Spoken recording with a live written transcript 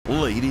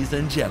Ladies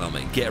and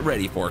gentlemen, get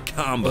ready for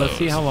combos. Let's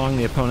see how long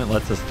the opponent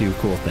lets us do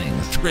cool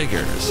things.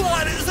 Triggers.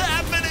 What is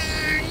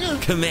happening?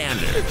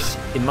 Commanders.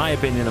 In my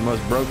opinion, the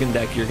most broken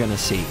deck you're gonna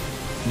see.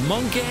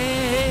 Monkeys.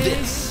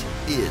 This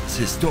is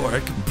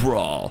Historic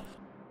Brawl.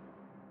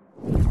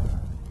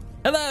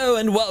 Hello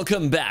and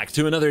welcome back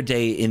to another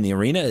day in the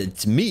arena.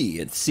 It's me,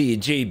 it's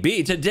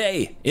CGB.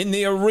 Today in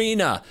the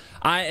arena,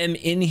 I am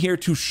in here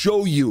to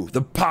show you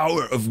the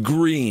power of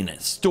green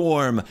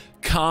storm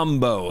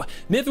combo.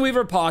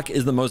 Mythweaver Pock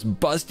is the most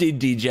busted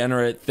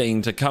degenerate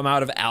thing to come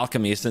out of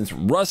alchemy since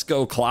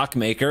Rusko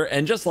Clockmaker,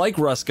 and just like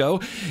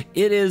Rusko,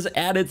 it is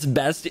at its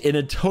best in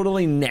a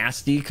totally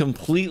nasty,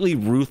 completely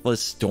ruthless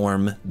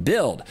storm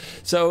build.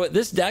 So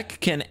this deck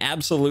can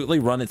absolutely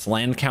run its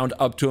land count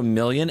up to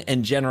 1,000,000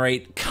 and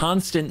generate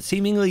constant,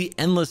 seemingly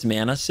endless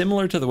mana,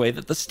 similar to the way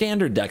that the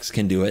standard decks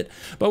can do it,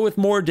 but with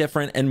more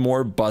different and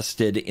more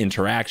busted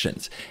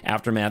interactions.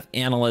 Aftermath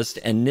Analyst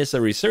and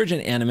Nissa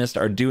Resurgent Animist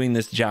are doing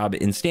this job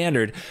in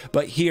standard,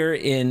 but here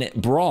in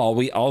Brawl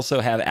we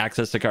also have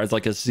access to cards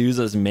like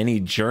Azusa's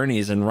Many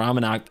Journeys and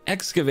Ramanok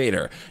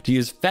Excavator to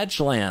use fetch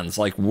lands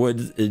like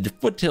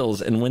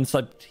Foothills and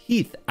Windswept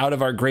Heath out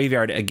of our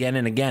graveyard again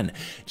and again,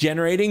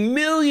 generating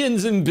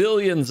millions and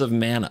billions of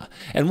mana.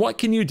 And what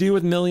can you do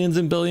with millions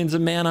and billions of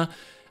mana?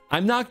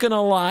 I'm not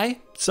gonna lie,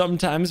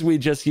 sometimes we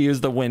just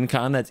use the win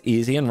con that's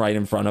easy and right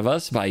in front of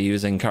us by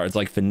using cards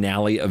like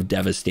Finale of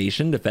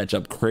Devastation to fetch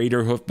up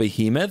Craterhoof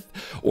Behemoth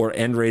or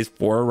Endray's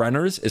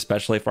Forerunners,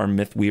 especially if our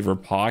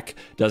Mythweaver Pock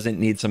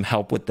doesn't need some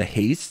help with the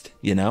haste.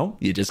 You know,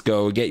 you just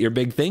go get your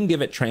big thing,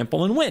 give it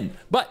trample and win.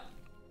 But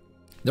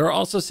there are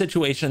also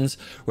situations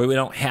where we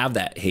don't have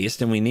that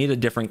haste and we need a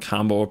different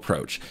combo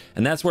approach.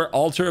 And that's where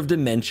Altar of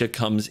Dementia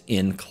comes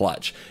in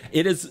clutch.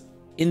 It is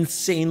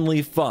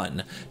insanely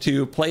fun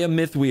to play a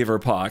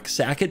Mythweaver Pock,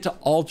 sack it to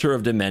Altar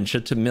of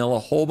Dementia to mill a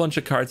whole bunch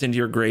of cards into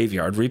your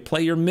graveyard,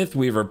 replay your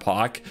Mythweaver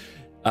Pock,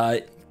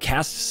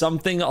 cast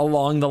something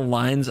along the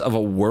lines of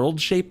a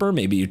World Shaper.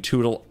 Maybe you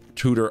tutor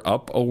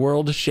up a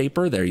World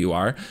Shaper. There you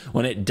are.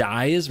 When it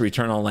dies,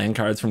 return all land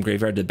cards from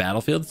graveyard to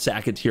battlefield,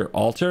 sack it to your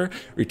altar,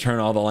 return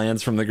all the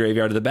lands from the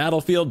graveyard to the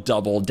battlefield,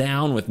 double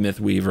down with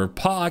Mythweaver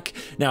Pock.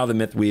 Now the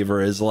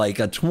Mythweaver is like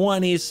a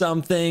 20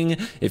 something.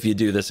 If you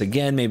do this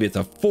again, maybe it's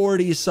a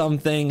 40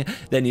 something.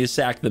 Then you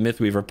sack the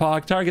Mythweaver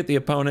Pock, target the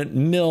opponent,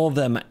 mill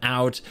them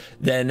out,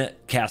 then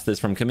cast this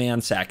from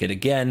command, sack it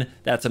again.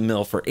 That's a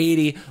mill for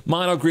 80.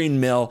 Mono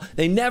green mill.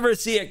 They never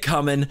see it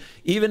coming.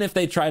 Even if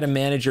they try to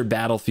manage your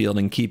battlefield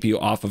and keep you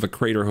off of a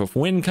Craterhoof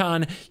win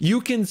con, you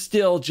can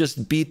still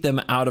just beat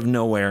them out of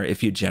nowhere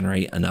if you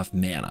generate enough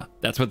mana.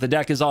 That's what the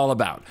deck is all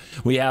about.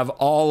 We have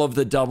all of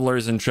the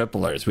doublers and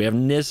triplers. We have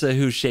Nissa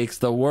who shakes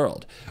the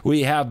world.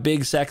 We have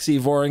big sexy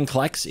Vorin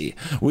Klexi.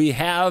 We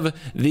have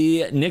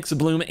the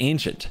Nyxbloom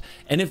Ancient.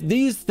 And if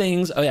these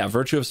things, oh yeah,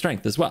 Virtue of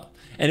Strength as well.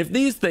 And if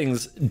these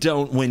things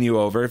don't win you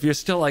over, if you're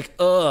still like,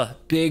 ugh,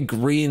 big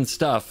green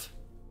stuff,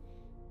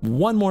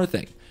 one more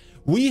thing.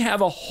 We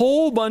have a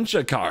whole bunch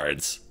of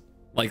cards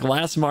like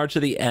Last March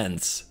of the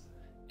Ents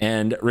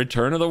and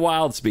Return of the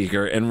Wild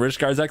Speaker and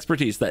Rishkar's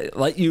Expertise that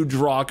let you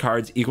draw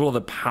cards equal to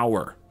the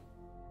power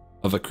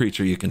of a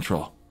creature you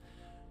control.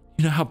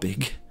 You know how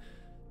big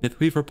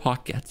Mythweaver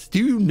Pock gets? Do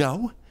you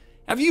know?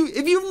 If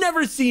you've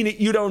never seen it,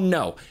 you don't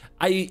know.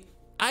 I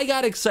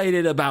got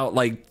excited about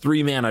like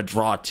 3 mana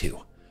draw 2.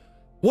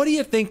 What do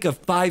you think of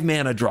 5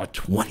 mana draw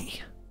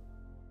 20?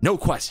 No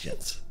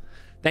questions.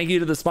 Thank you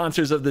to the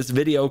sponsors of this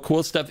video,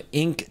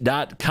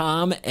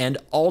 CoolStuffInc.com and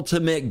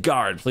Ultimate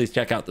Guard. Please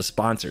check out the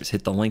sponsors.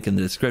 Hit the link in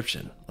the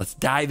description. Let's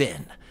dive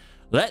in.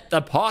 Let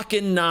the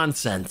Pockin'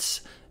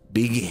 nonsense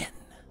begin.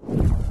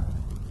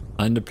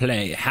 On to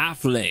play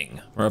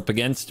Halfling. We're up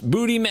against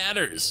Booty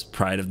Matters,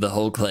 Pride of the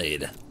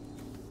Hullclade.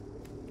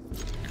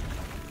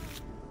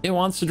 It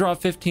wants to draw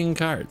 15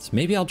 cards.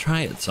 Maybe I'll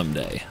try it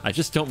someday. I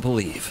just don't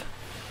believe.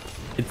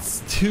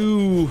 It's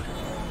too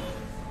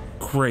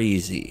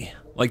crazy.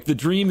 Like, the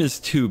dream is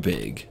too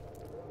big.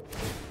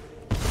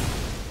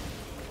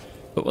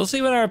 But we'll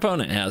see what our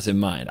opponent has in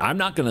mind. I'm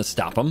not going to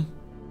stop him.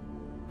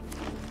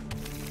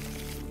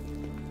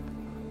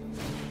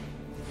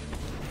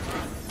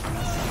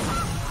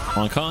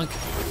 Honk honk.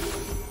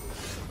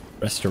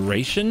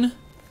 Restoration.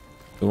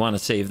 We want to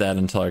save that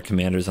until our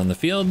commander's on the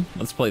field.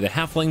 Let's play the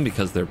Halfling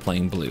because they're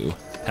playing blue.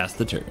 Pass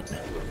the turn.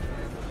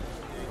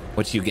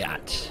 What you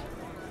got?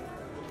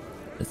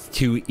 That's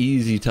too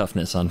easy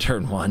toughness on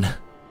turn 1.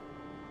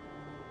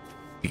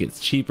 It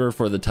gets cheaper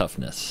for the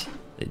toughness.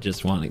 They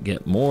just want to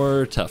get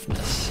more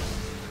toughness.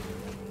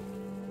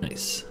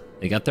 Nice.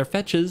 They got their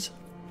fetches.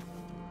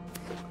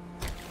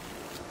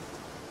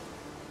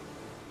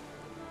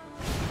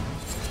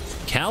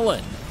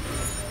 Callan.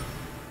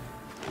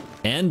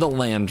 And a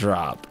land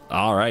drop.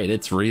 All right,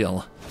 it's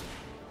real.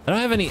 I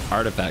don't have any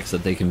artifacts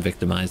that they can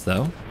victimize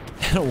though.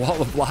 And a Wall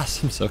of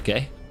Blossoms,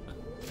 okay.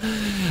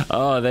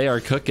 Oh, they are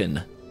cooking.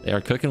 They are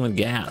cooking with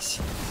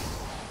gas.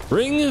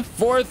 Bring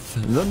forth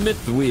the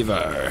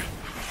Mythweaver.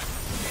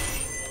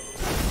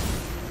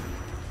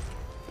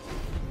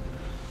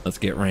 Let's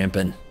get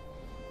ramping.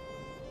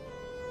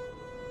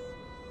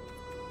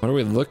 What are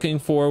we looking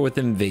for with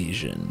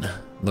invasion?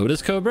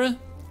 Lotus Cobra?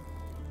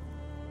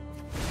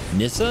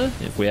 Nissa?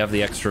 If we have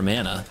the extra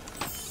mana.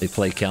 They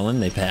play Kellen,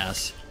 they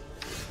pass.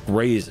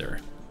 Razor.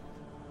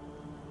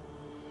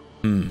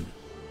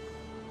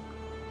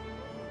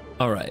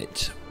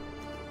 Alright.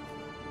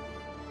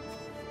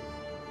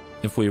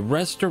 If we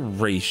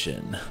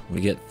restoration,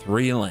 we get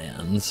 3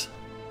 lands.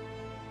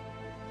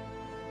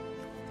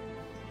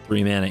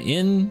 3 mana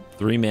in,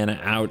 3 mana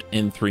out,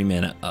 and 3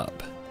 mana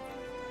up.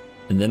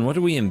 And then what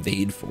do we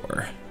invade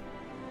for?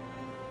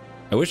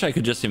 I wish I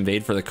could just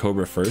invade for the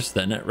Cobra first,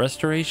 then at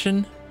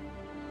restoration.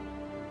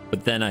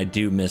 But then I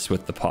do miss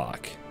with the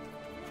Pock.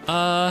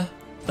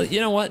 But you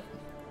know what?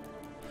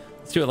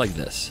 Let's do it like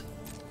this.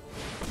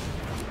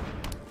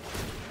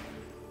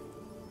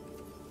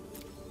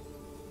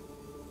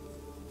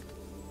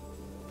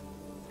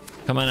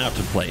 Come on out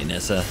to play,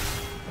 Nissa.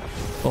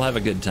 We'll have a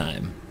good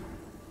time.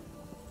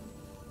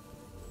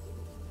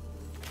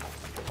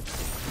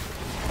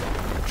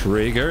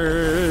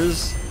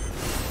 Triggers.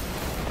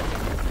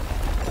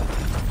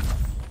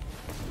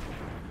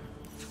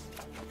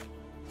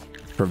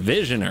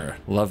 Provisioner.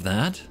 Love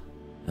that.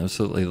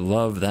 Absolutely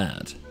love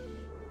that.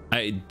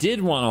 I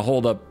did want to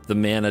hold up the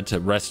mana to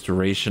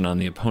restoration on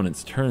the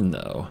opponent's turn,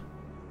 though.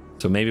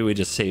 So maybe we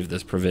just save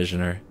this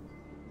Provisioner.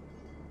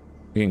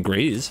 We can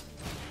graze.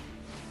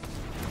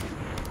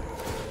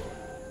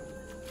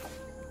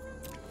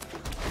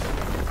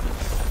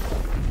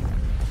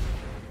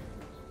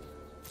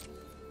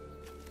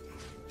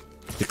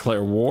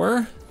 Declare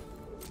war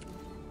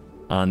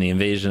on the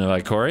invasion of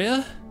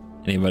Ikoria.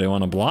 Anybody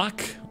want to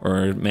block?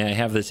 Or may I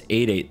have this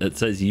 8/8 that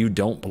says you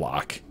don't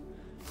block?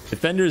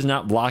 Defender's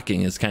not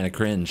blocking is kind of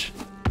cringe.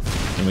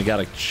 And we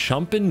got a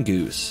Chumpin'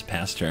 Goose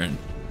pass turn.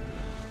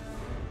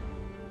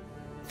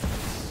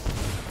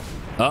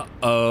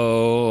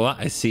 Uh-oh,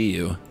 I see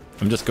you.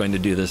 I'm just going to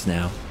do this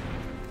now.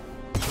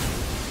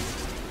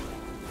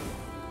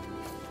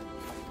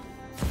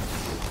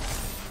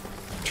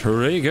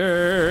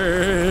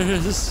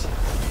 Triggers.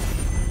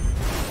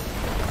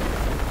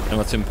 And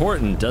what's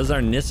important, does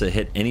our Nissa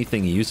hit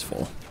anything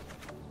useful?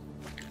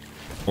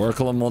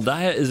 Oracle of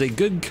Moldiah is a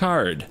good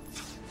card.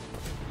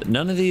 But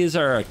none of these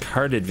are a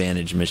card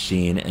advantage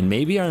machine, and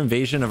maybe our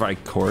invasion of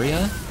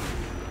Ikoria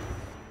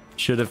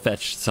should have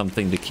fetched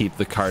something to keep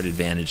the card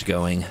advantage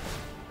going.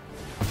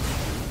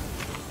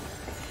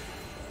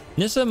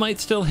 Nissa might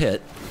still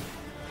hit.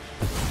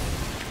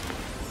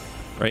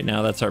 Right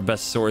now, that's our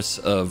best source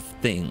of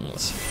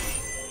things.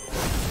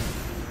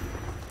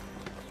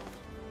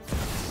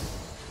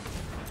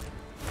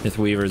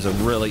 Mythweaver is a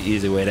really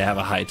easy way to have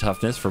a high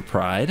toughness for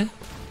Pride.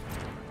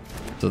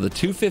 So the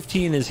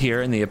 215 is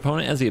here, and the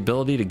opponent has the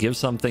ability to give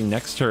something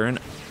next turn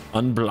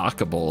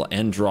unblockable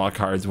and draw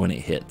cards when it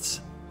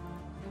hits.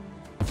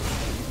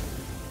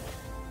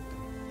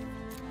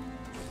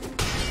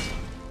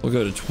 We'll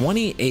go to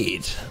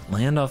 28.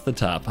 Land off the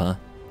top, huh?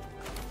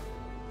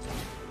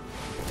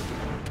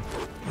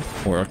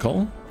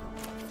 Oracle.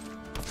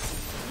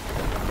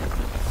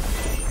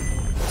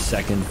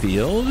 Second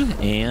field,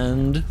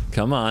 and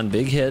come on,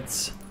 big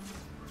hits.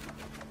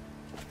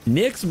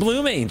 Nyx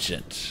Bloom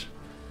Ancient.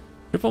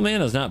 Triple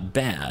mana is not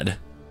bad.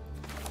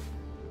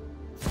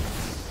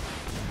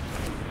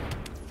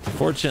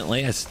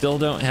 Unfortunately, I still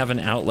don't have an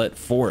outlet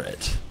for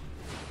it.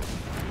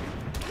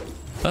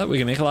 But we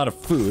can make a lot of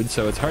food,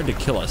 so it's hard to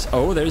kill us.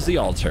 Oh, there's the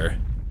altar.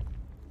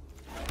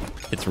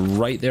 It's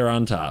right there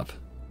on top.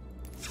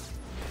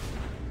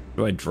 Where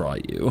do I draw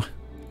you?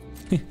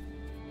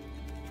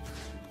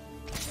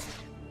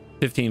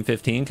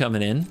 15-15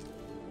 coming in.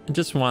 I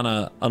just want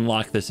to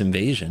unlock this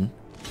invasion.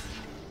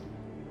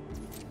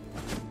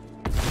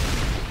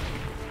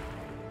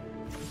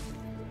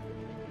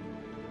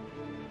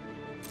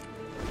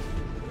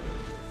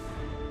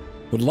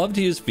 Would love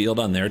to use field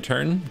on their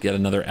turn, get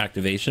another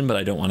activation, but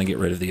I don't want to get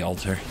rid of the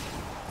altar.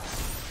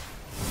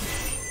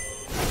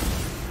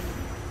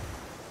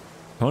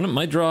 Opponent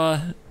might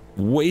draw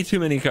way too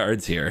many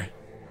cards here.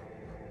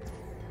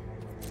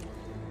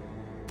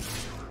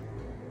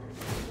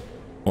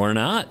 Or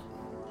not.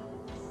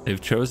 They've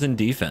chosen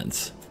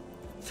defense.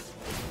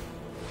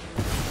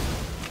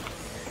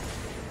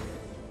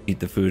 Eat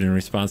the food in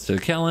response to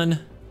Kellen.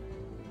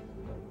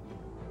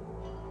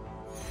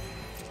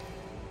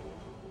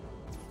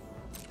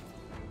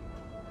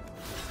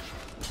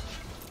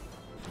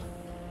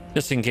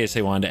 Just in case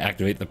they wanted to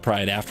activate the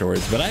Pride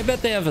afterwards, but I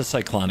bet they have a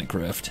Cyclonic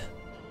Rift.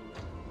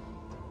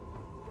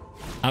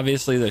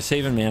 Obviously, they're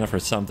saving mana for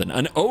something.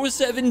 An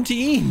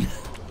 017!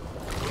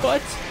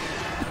 What?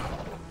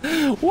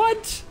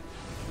 What?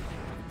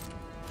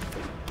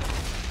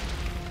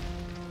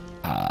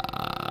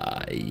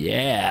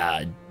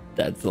 Yeah,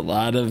 that's a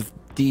lot of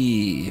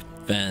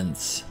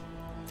defense.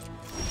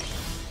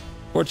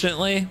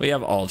 Fortunately, we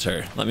have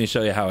altar. Let me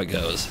show you how it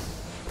goes.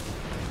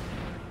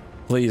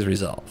 Please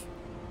resolve.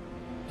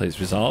 Please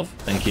resolve.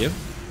 Thank you.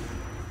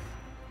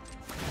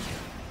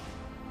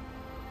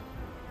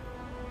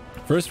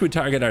 First, we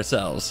target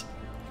ourselves.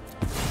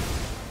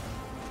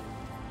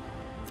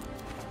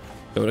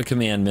 Go to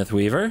command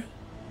Mythweaver.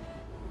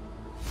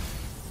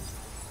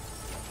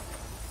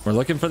 We're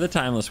looking for the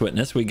Timeless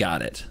Witness. We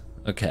got it.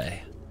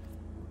 Okay.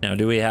 Now,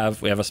 we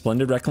have a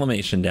Splendid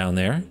Reclamation down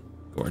there.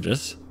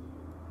 Gorgeous.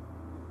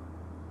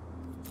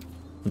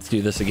 Let's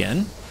do this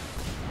again.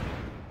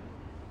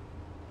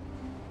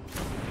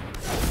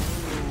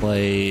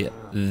 Play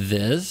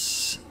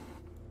this.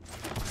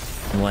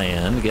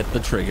 Land, get the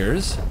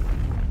triggers.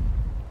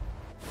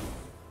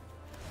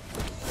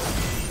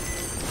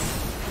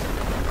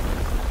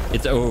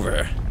 It's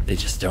over. They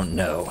just don't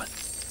know.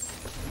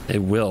 They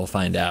will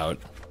find out.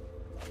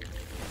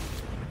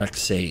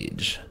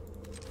 Sage.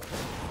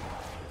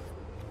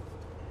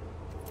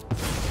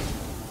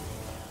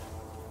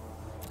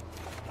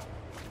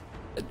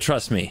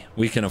 Trust me,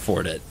 we can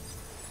afford it.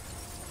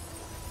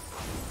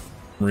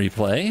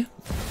 Replay.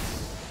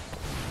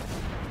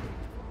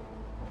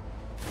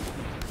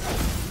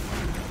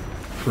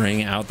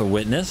 Bring out the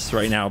witness.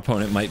 Right now,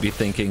 opponent might be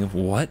thinking,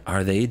 what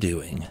are they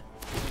doing?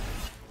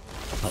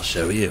 I'll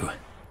show you.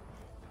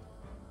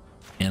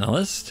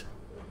 Analyst.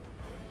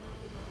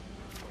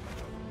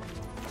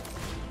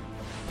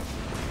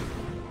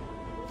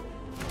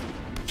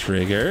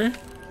 Trigger.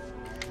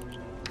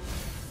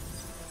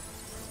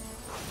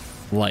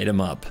 Light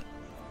him up.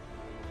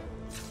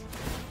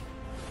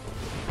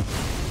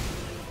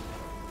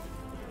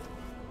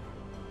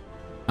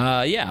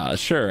 Yeah,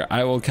 sure.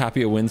 I will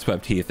copy a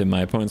Windswept Heath in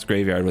my opponent's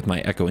graveyard with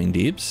my Echoing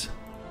Deeps.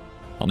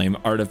 I'll name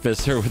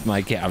Artificer with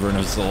my Cavern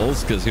of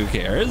Souls, because who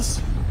cares?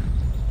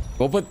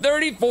 We'll put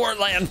 34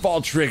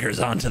 landfall triggers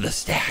onto the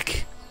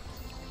stack.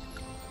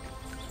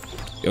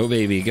 Go,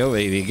 baby, go,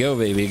 baby, go,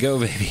 baby, go,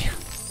 baby.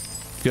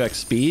 2x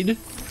speed?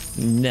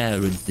 Now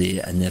would be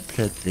an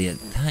appropriate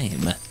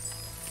time.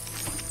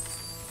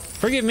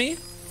 Forgive me,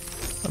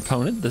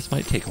 opponent, this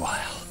might take a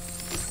while.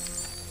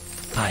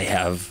 I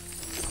have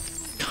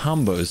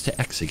combos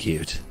to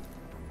execute.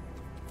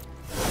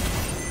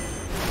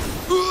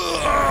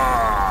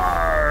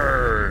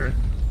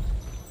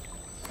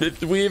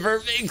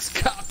 Weaver makes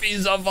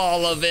copies of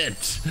all of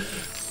it.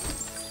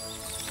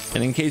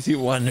 And in case you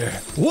wonder,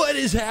 what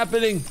is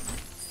happening?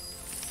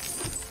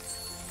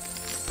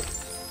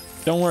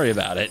 Don't worry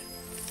about it.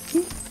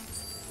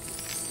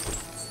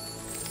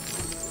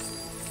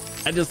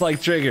 I just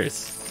like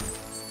triggers.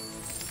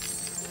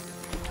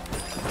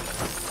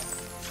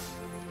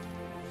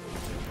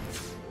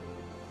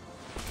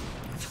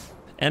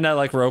 And I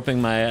like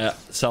roping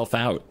myself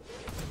out.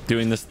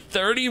 Doing this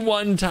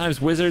 31 times.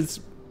 Wizards,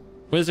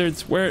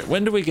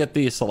 when do we get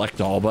the select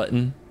all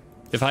button?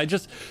 If I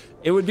just,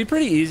 it would be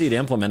pretty easy to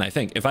implement, I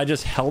think. If I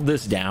just held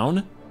this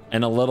down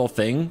and a little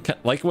thing,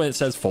 like when it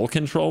says full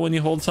control when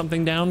you hold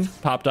something down,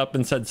 popped up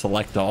and said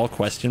select all,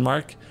 question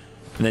mark.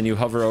 And then you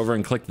hover over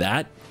and click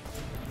that.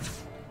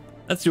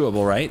 That's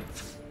doable, right?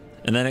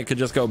 And then it could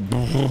just go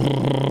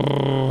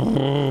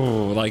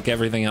like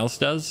everything else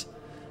does.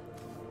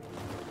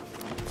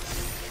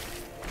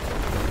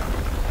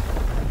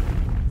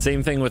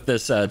 Same thing with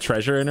this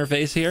treasure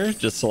interface here.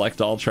 Just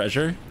select all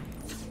treasure.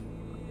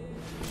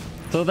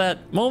 So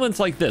that moments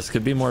like this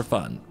could be more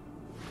fun.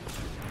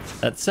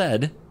 That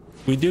said,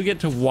 we do get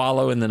to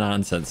wallow in the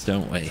nonsense,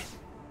 don't we?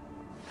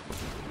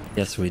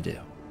 Yes, we do.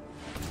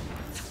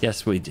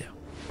 Yes, we do.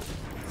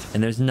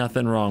 And there's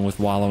nothing wrong with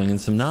wallowing in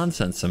some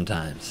nonsense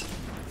sometimes.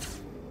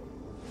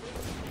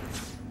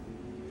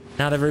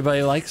 Not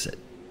everybody likes it.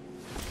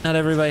 Not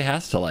everybody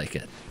has to like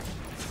it.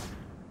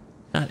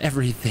 Not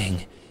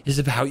everything is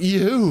about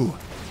you.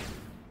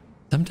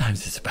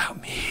 Sometimes it's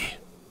about me.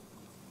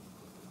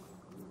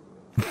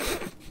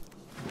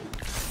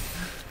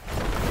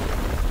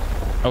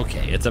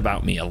 Okay, it's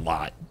about me a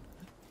lot.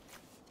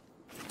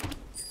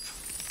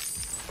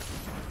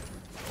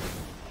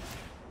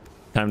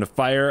 Time to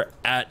fire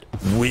at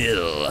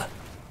will.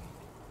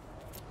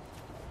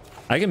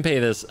 I can pay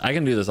this. I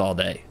can do this all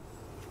day.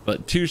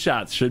 But 2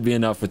 shots should be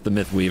enough with the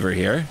Myth Weaver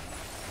here.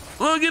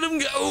 Look at him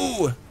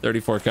go!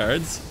 34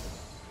 cards.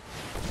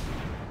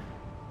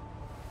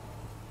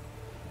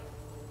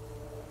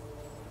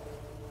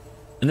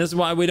 And this is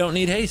why we don't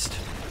need haste.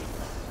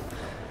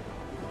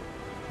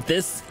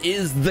 This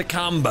is the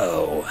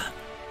combo.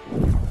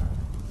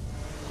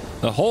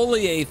 The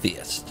Holy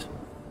Atheist.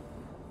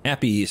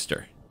 Happy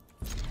Easter.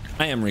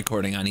 I am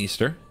recording on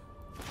Easter.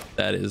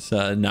 That is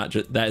not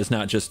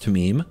just to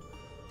meme.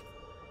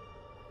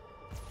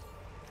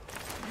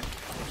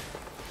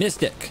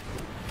 Mystic.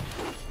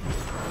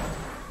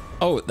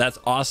 Oh, that's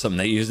awesome.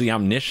 They use the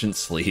Omniscient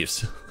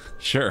sleeves.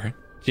 Sure.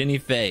 Ginny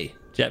Faye.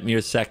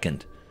 Jetmir's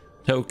second.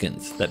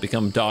 Tokens that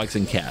become dogs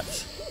and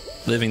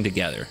cats. Living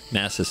together.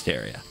 Mass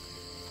hysteria.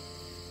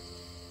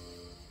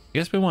 I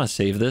guess we want to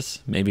save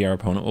this. Maybe our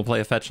opponent will play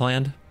a fetch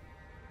land.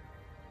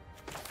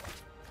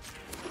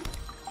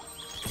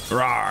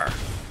 Rawr.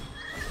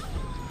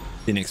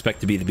 Didn't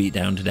expect to be the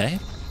beatdown today.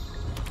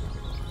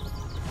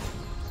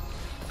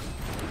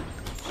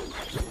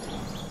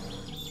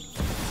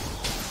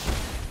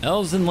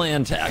 Elves and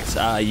land tax.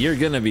 You're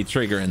gonna be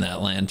triggering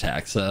that land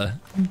tax.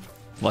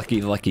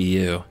 Lucky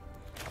you.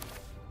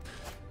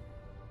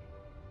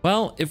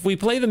 Well, if we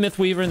play the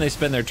Mythweaver and they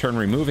spend their turn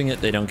removing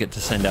it, they don't get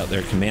to send out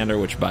their commander,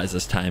 which buys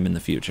us time in the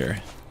future.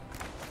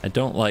 I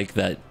don't like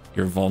that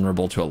you're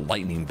vulnerable to a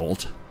lightning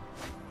bolt,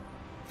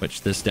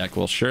 which this deck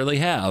will surely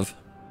have.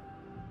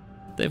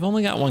 They've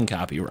only got one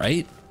copy,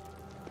 right?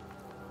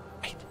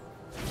 Right.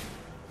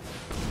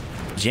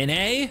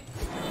 Janae?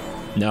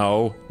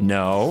 No,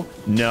 no,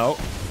 no.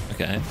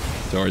 Okay,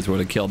 Swords would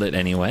have killed it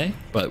anyway,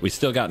 but we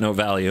still got no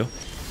value,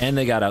 and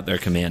they got out their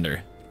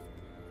commander.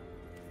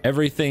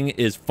 Everything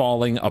is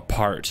falling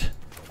apart.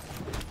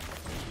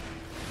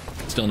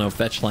 Still no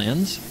fetch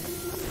lands.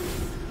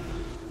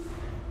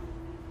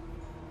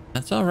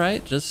 That's all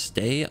right, just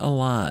stay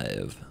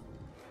alive.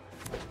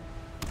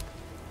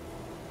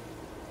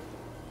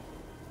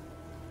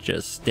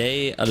 Just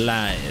stay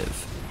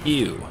alive.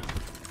 Ew.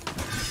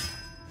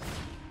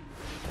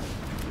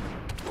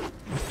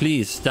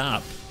 Please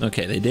stop.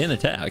 Okay, they didn't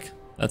attack.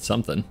 That's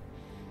something.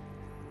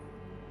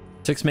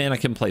 6 mana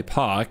can play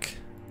Pock.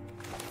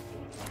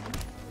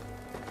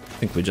 I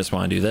think we just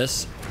want to do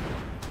this.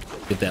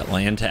 Get that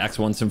land tax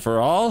once and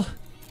for all.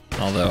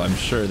 Although I'm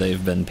sure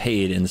they've been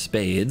paid in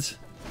spades.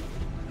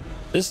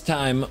 This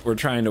time we're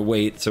trying to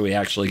wait so we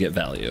actually get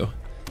value,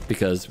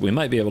 because we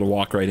might be able to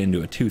walk right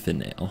into a tooth and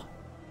nail,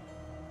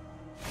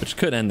 which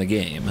could end the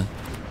game.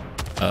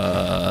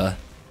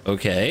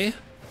 Okay.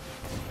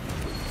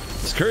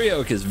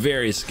 Skuriok is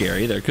very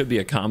scary. There could be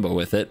a combo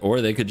with it, or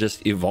they could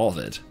just evolve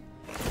it.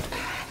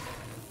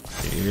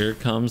 Here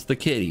comes the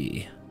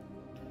kitty.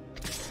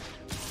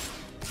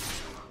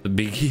 The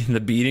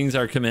beatings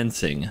are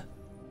commencing.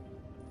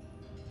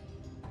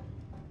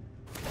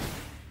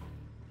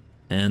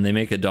 And they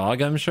make a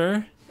dog, I'm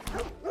sure.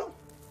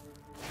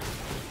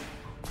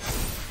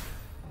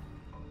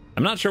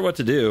 I'm not sure what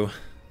to do.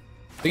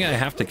 I think I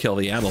have to kill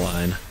the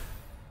Adeline.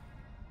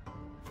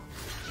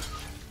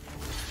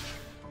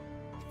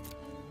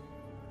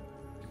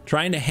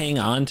 Trying to hang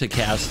on to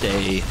cast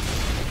a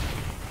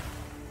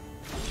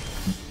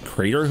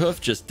Crater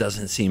Hoof just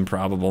doesn't seem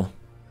probable.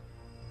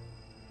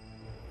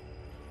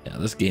 Yeah,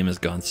 this game has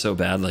gone so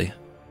badly.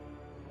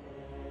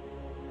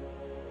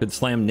 Could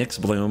slam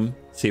Nyx Bloom,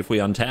 see if we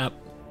untap.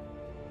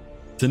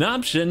 It's an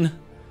option.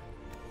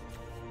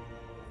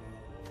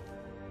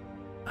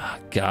 Oh,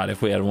 God,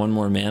 if we had one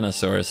more mana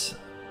source, it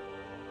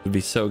would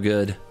be so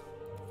good.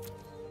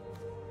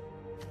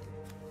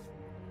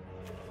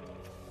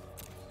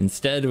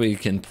 Instead, we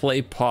can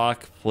play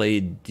Pock, play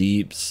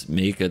Deeps,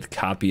 make a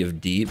copy of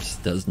Deeps,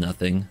 does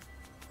nothing.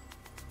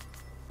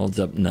 Holds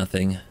up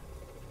nothing.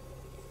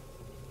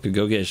 Could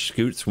go get a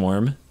Scoot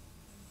Swarm.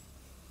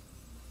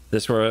 If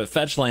this were a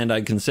fetch land,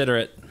 I'd consider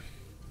it.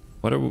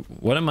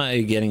 What am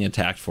I getting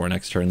attacked for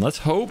next turn? Let's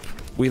hope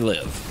we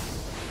live.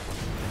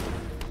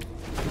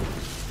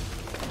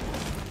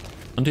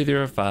 1, 2, 3,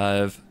 4,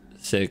 5,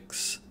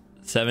 6,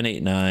 7,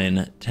 8,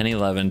 9, 10,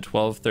 11,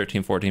 12,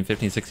 13, 14,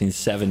 15, 16,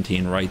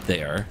 17 right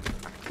there.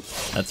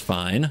 That's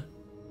fine.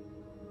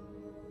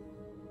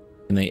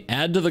 Can they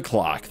add to the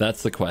clock?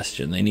 That's the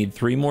question. They need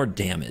 3 more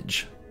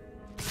damage.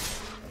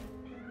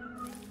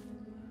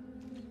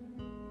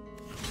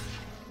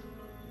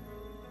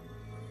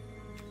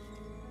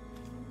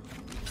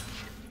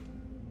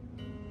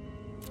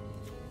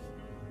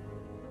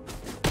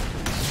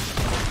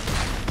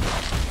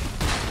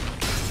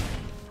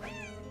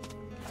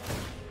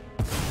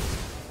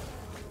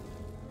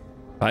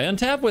 If I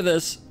untap with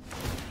this,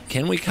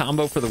 can we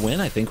combo for the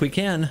win? I think we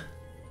can.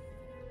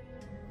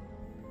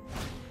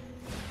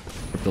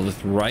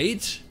 Lilith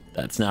right?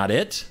 That's not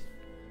it.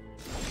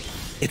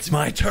 It's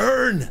my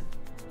turn.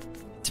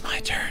 It's my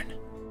turn.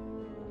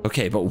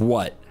 Okay, but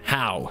what?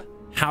 How?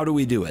 How do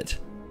we do it?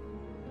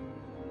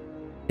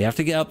 We have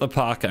to get out the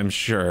Pock, I'm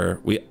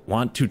sure. We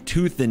want to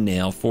tooth and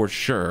nail for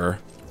sure.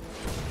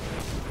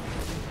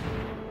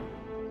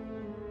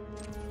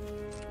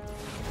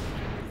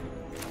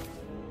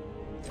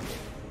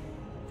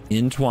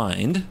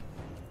 Entwined.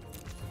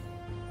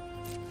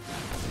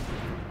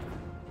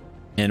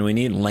 And we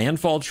need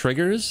landfall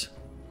triggers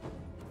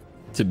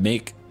to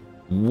make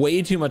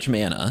way too much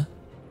mana.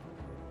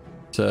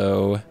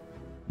 So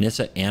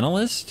Nissa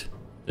Analyst?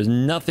 There's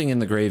nothing in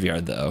the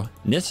graveyard though.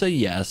 Nissa,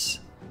 yes.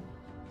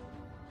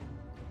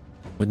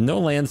 With no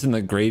lands in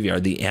the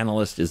graveyard, the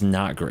Analyst is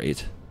not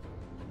great.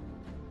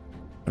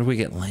 What do we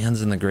get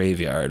lands in the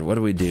graveyard? What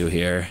do we do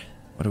here?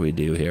 What do we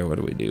do here? What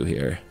do we do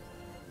here?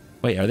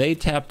 Wait, are they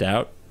tapped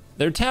out?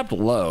 They're tapped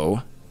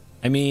low.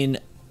 I mean,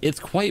 it's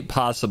quite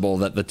possible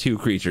that the 2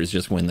 creatures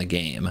just win the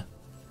game.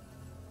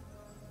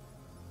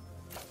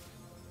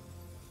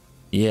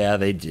 Yeah,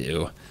 they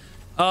do.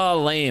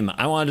 Oh, lame.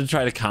 I wanted to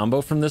try to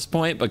combo from this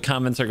point, but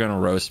comments are going to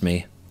roast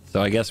me.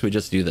 So I guess we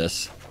just do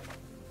this.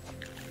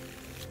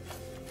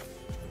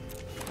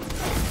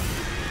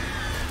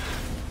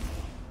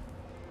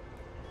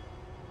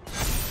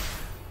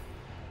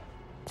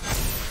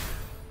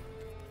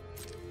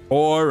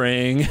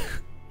 Boring.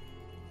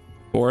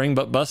 Boring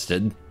but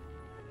busted.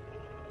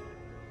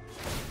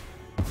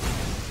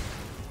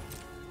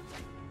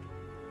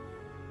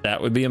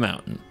 That would be a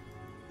mountain.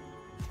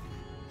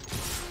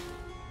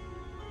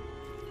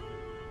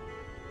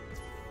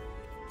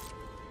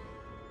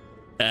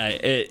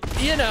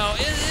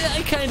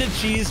 I kind of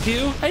cheesed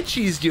you. I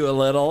cheesed you a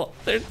little.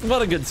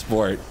 What a good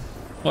sport.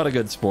 What a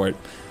good sport.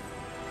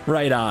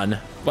 Right on.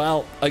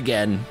 Well,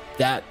 again,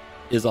 that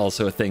is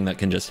also a thing that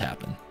can just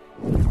happen.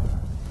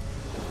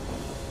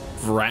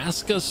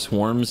 Vraska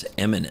Swarm's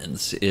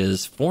Eminence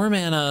is 4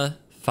 mana,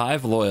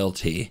 5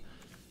 loyalty.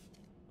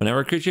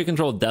 Whenever a creature you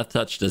control Death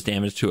Touch does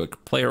damage to a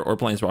player or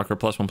planeswalker,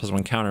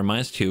 +1/+1 counter,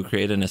 -2,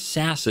 create an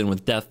assassin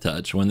with Death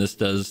Touch. When this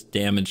does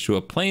damage to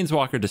a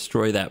planeswalker,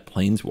 destroy that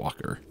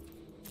planeswalker.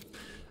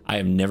 I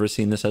have never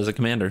seen this as a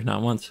commander,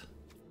 not once.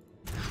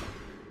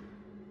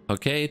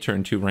 Okay,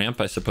 turn 2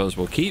 ramp, I suppose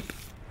we'll keep.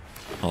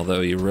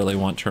 Although you really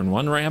want turn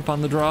 1 ramp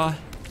on the draw.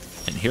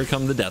 And here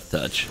come the Death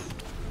Touch.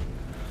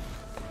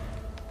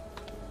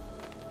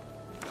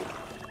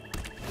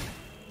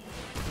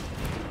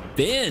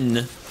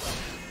 Finn?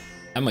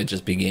 That might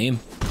just be game.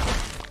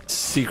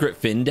 Secret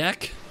Finn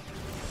deck?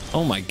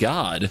 Oh my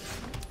god.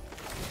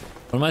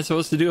 What am I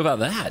supposed to do about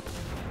that?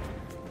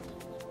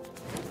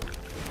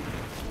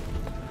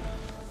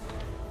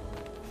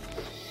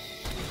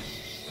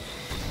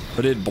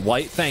 But it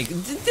Blight Fang.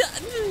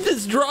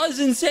 This draw is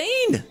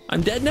insane.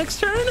 I'm dead next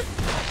turn?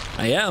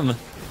 I am.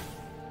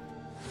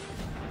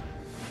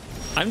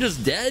 I'm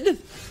just dead?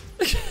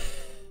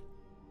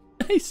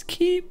 Nice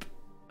keep.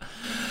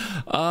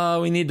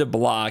 We need to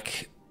block.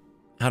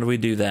 How do we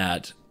do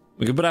that?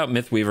 We could put out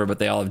Mythweaver, but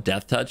they all have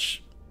Death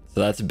Touch,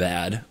 so that's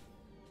bad.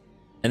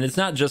 And it's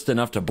not just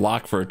enough to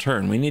block for a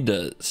turn. We need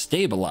to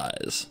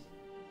stabilize.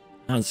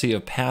 I don't see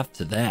a path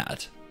to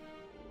that.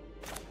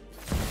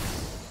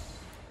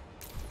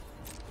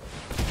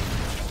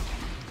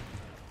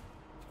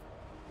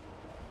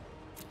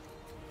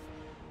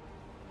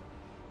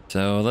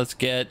 So let's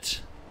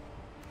get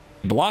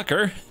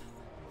blocker.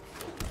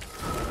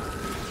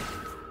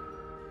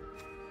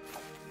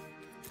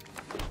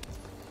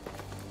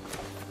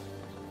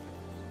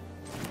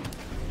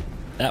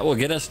 That will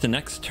get us to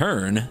next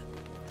turn.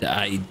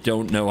 I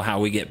don't know how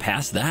we get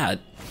past that.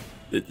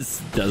 It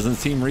doesn't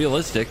seem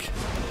realistic.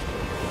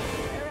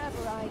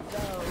 Wherever I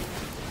go,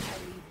 I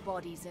leave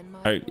bodies in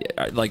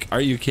my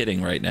Are you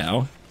kidding right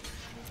now?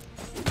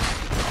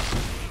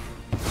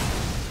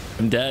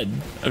 I'm dead.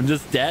 I'm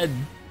just dead.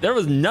 There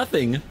was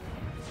nothing.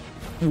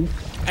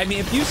 I mean,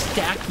 if you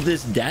stacked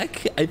this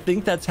deck, I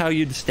think that's how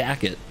you'd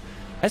stack it.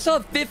 I saw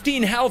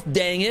 15 health,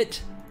 dang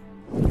it.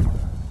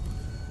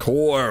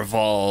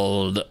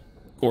 Corvold.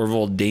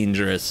 Corvold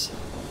Dangerous.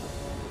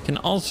 Can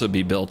also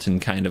be built in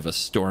kind of a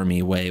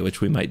stormy way,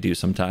 which we might do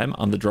sometime.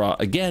 On the draw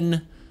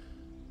again.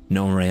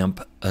 No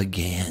ramp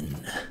again.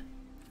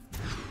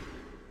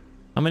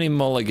 How many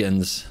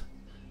mulligans?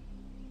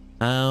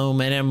 How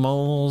many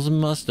moles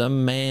must a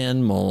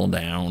man mull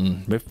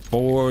down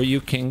before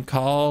you can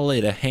call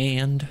it a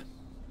hand?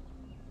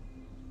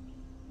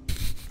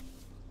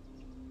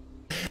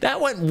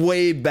 That went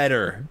way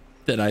better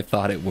than I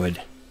thought it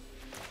would.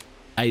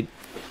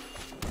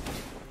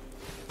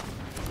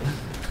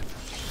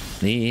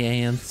 The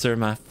answer,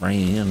 my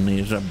friend,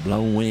 is a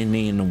blowing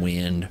in the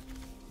wind.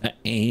 The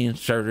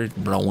answer is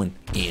blowing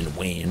in the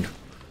wind.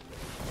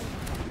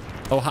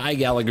 Oh, hi,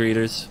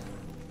 Gallagreeters.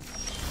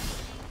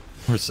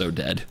 We're so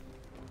dead.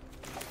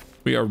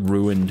 We are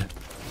ruined.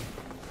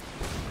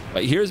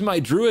 But here's my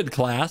druid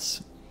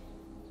class.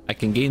 I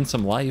can gain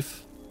some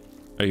life.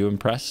 Are you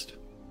impressed?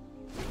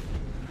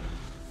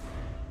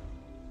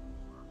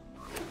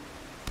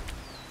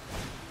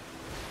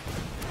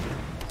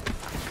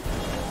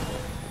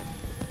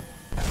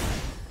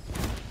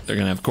 They're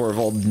gonna have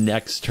Corvold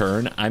next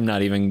turn. I'm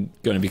not even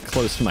gonna be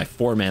close to my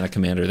 4 mana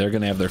commander. They're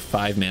gonna have their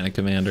 5 mana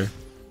commander.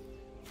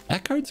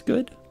 That card's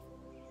good.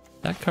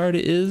 That card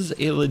is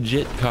a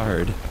legit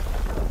card.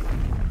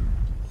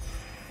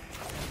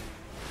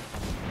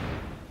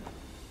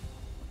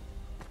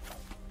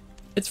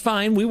 It's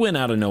fine. We win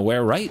out of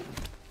nowhere, right?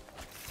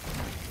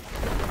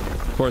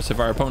 Of course, if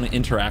our opponent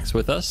interacts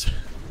with us,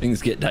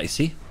 things get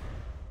dicey.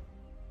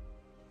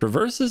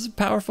 Traverse is a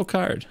powerful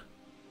card.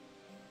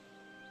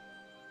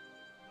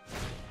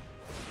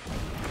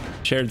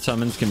 Shared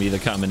summons can be the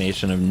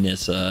combination of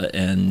Nissa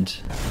and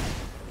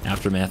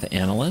Aftermath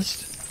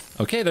Analyst.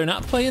 Okay, they're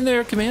not playing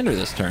their commander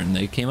this turn.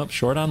 They came up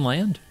short on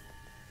land.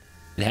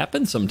 It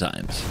happens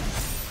sometimes.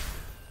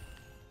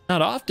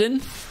 Not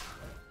often,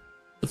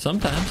 but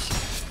sometimes.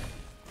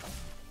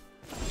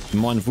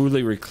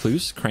 Monvouli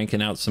Recluse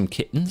cranking out some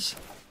kittens.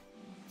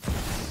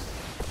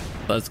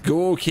 Let's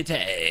go,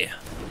 kitty.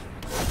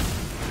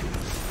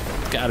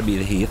 Gotta be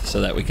the Heath so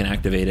that we can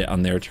activate it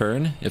on their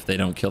turn. If they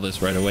don't kill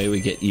this right away,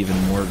 we get even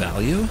more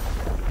value.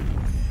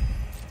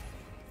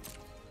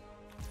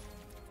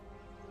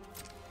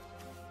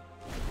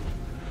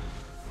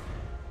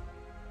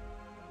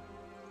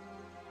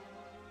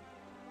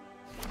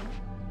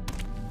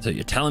 So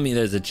you're telling me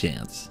there's a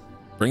chance.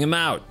 Bring him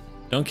out.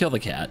 Don't kill the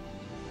cat.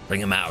 Bring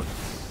him out.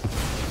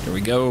 Here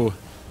we go.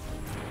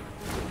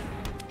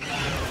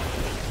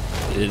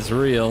 It's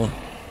real.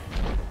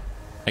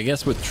 I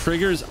guess with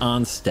triggers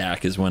on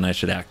stack is when I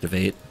should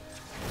activate.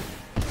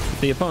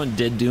 If the opponent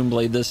did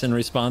Doomblade this in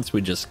response,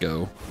 we just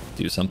go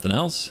do something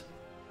else.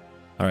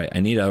 All right,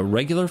 I need a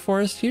regular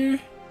forest here.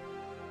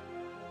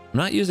 I'm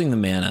not using the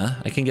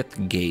mana. I can get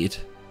the gate.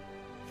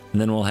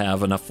 And then we'll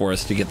have enough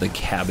forest to get the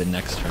cabin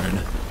next turn.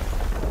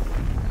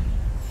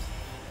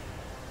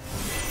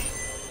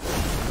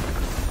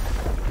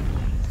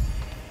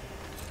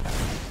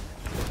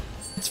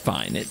 It's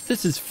fine.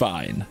 This is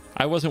fine.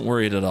 I wasn't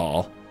worried at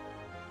all.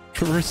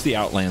 Traverse the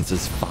Outlands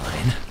is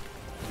fine.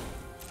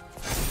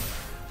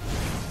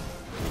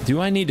 Do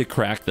I need to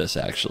crack this,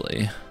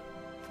 actually?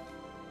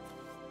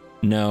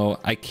 No,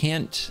 I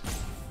can't.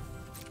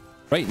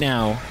 Right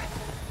now,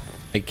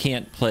 I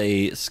can't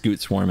play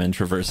Scoot Swarm and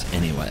Traverse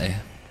anyway.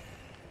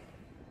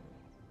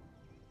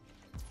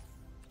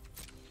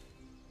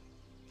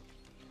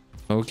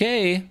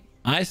 Okay,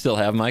 I still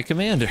have my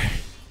commander.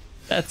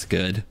 That's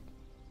good.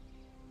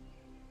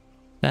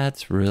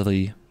 That's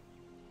really,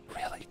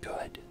 really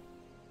good.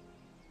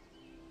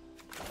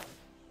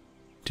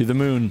 To the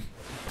moon.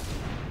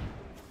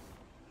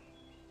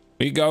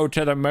 We go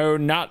to the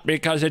moon not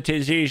because it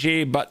is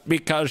easy, but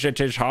because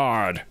it is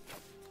hard.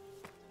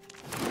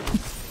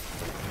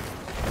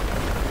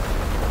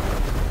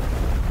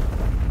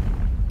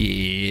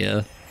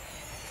 Yeah.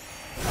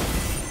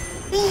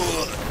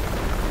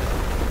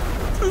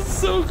 This is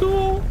so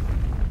cool.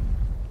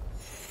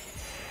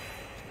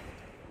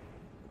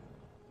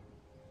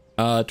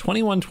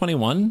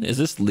 2121. Is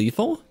this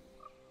lethal?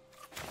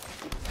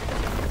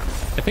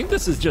 I think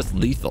this is just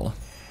lethal.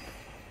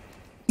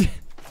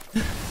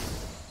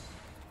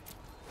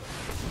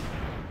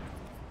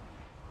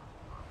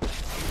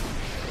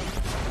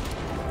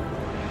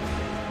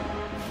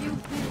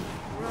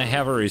 I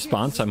have a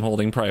response. I'm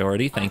holding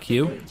priority. Thank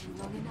you.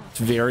 It's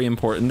very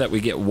important that we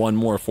get one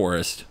more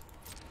forest.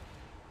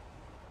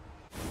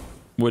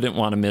 Wouldn't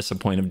want to miss a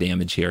point of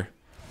damage here.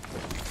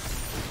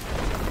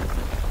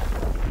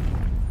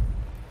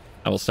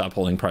 I will stop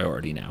holding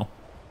priority now.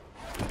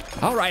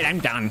 All right, I'm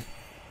done.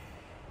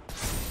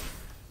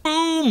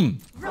 Boom!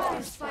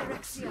 Rise,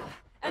 Phyrexia,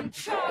 and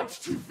charge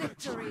to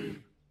victory.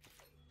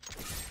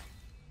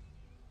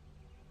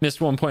 Missed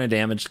 1 point of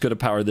damage. Could have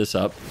powered this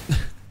up.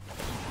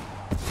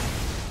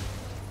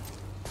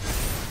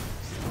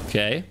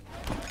 Okay.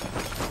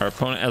 Our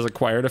opponent has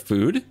acquired a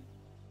food.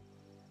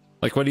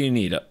 Like, what do you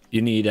need?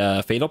 You need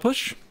a Fatal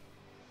Push.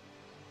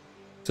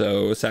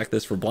 So sack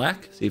this for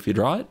black. See if you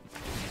draw it.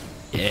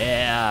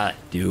 Yeah,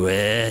 do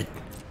it.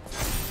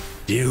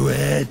 Do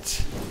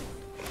it.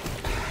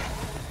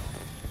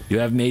 You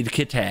have made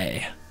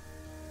Kitay.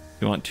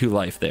 You want 2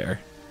 life there.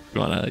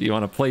 You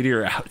wanna play to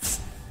your outs.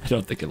 I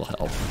don't think it'll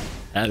help.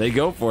 They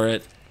go for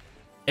it.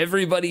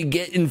 Everybody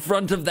get in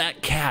front of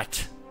that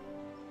cat.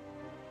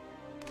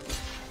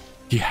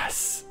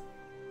 Yes.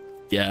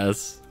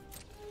 Yes.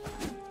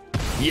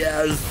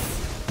 Yes.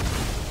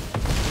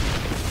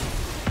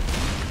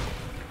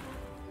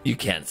 You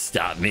can't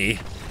stop me.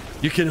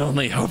 You can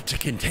only hope to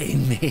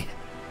contain me.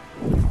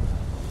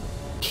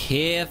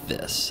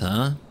 Cathis,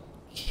 huh?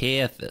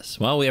 Cathis.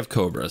 Well, we have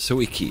Cobra, so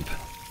we keep.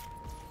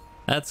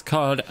 That's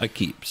called a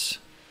keeps.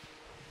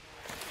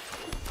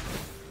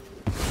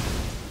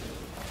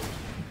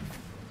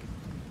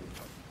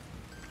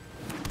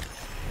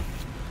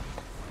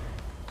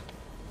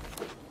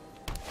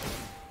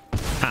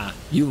 Ha!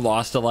 You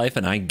lost a life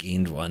and I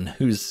gained one.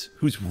 Who's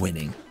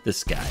winning?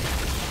 This guy.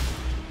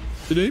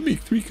 Did I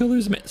make 3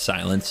 colors?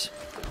 Silence.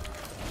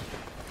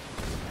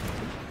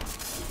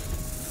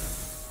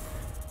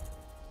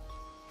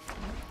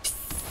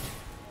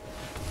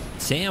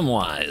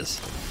 Samwise.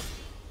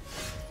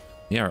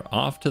 We are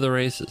off to the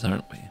races,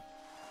 aren't we?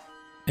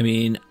 I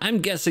mean, I'm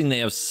guessing they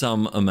have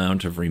some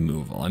amount of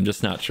removal. I'm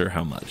just not sure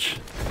how much.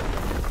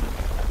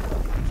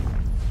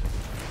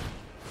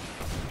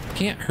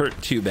 Can't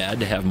hurt too bad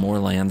to have more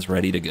lands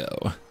ready to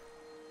go.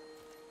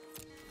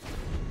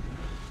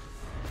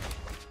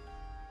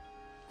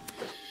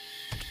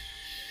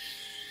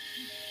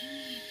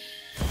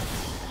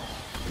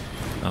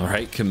 All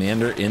right,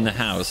 commander in the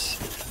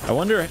house. I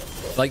wonder,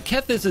 like,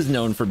 Kethis is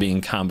known for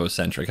being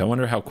combo-centric. I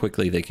wonder how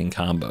quickly they can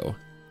combo.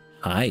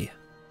 Hi. A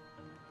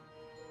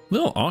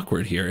little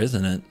awkward here,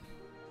 isn't it?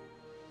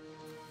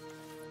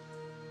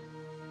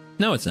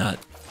 No, it's not.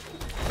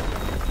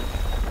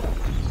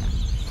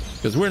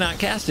 Because we're not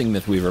casting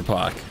Mythweaver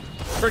Pock.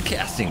 We're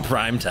casting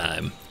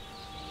Primetime.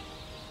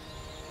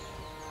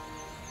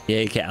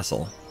 Yay,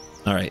 Castle.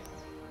 All right.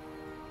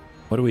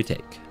 What do we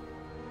take?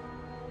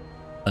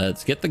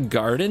 Let's get the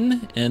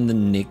Garden and the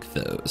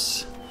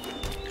Nykthos.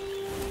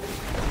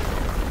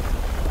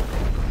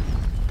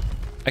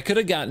 I could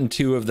have gotten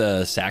 2 of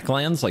the sack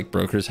lands, like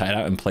Broker's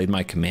Hideout, and played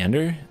my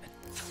commander.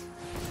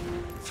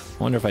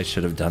 I wonder if I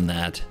should have done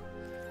that.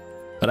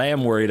 But I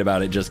am worried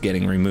about it just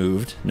getting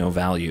removed. No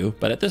value.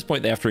 But at this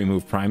point, they have to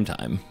remove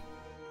Primetime.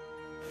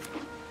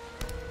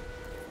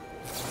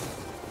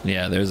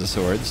 Yeah, there's the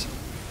swords.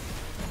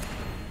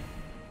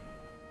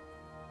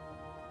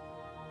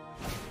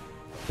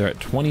 They're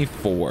at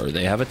 24.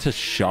 They have a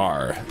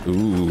Tashar.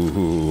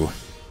 Ooh.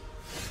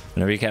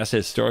 Whenever you cast a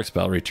historic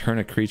spell, return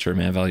a creature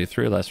mana value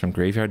 3 or less from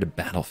graveyard to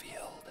battlefield.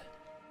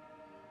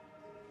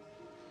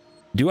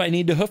 Do I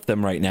need to hoof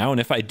them right now? And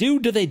if I do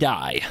they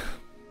die?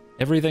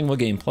 Everything will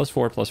gain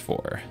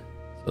 +4/+4.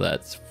 So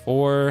that's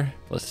 4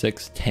 +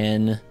 6,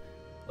 10,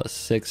 +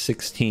 6,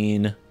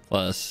 16,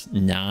 +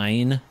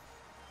 9,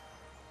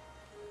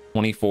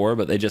 24.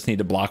 But they just need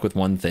to block with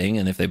one thing.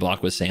 And if they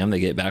block with Sam, they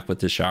get back with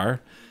Tashar.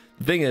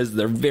 The thing is,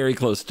 they're very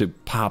close to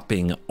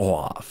popping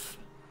off.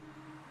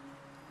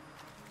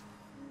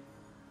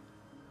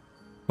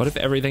 What if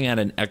everything had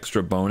an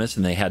extra bonus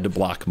and they had to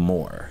block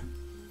more?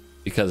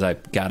 Because I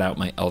got out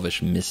my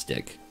Elvish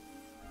Mystic.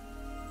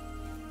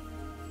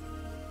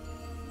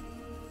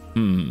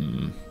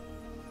 I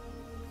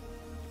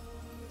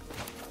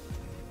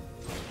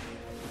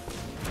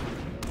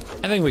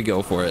think we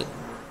go for it.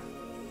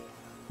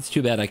 It's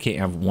too bad I can't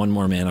have one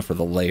more mana for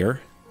the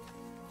lair.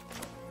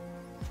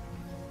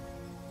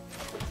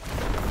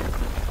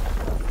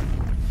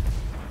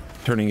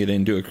 Turning it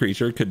into a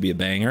creature could be a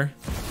banger.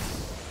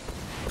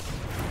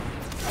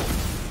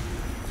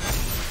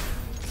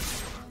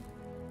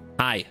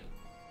 Hi.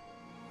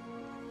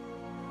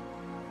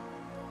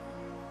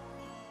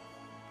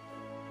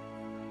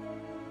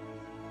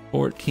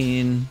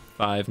 $14,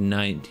 $5,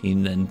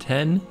 $19, then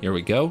 10. Here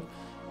we go.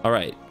 All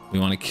right, we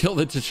want to kill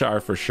the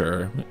Tashar for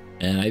sure.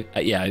 And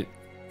yeah,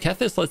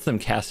 Kethis lets them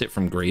cast it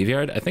from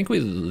graveyard. I think we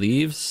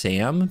leave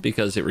Sam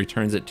because it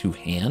returns it to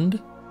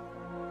hand.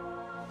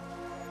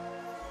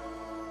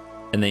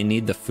 And they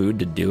need the food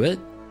to do it.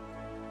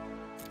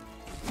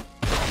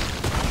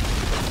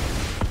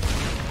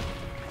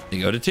 They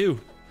go to 2.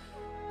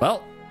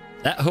 Well,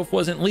 that hoof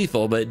wasn't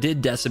lethal, but it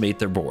did decimate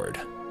their board.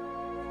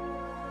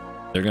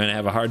 They're going to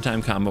have a hard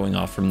time comboing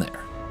off from there,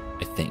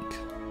 I think.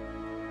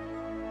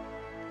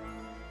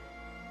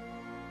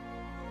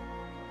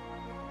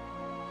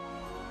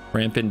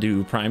 Ramp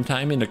into prime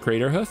time into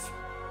Crater Hoof.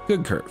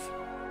 Good curve.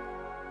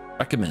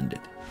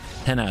 Recommended.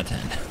 10 out of 10.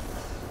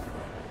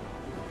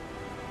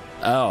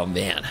 Oh,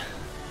 man.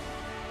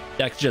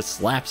 Deck just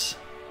slaps.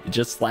 It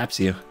just slaps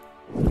you.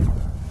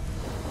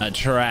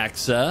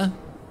 Atraxa.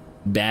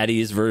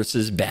 Baddies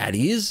versus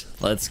baddies.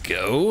 Let's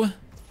go.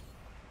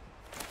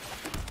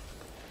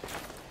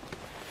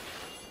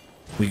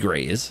 We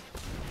graze.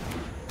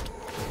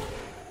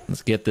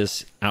 Let's get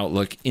this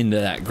outlook into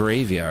that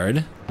graveyard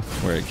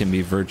where it can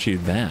be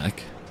virtued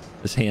back.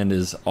 This hand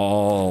is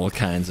all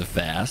kinds of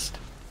fast.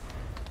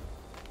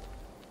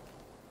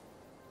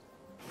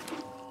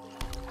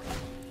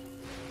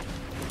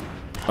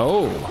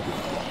 Oh,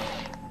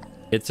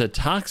 it's a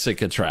toxic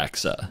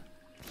Atraxa.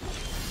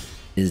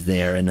 Is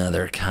there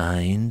another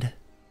kind?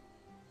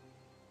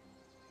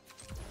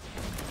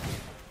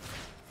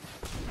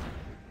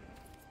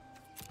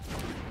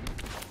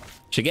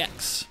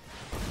 Shigex.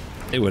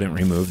 They wouldn't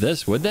remove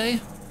this, would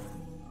they?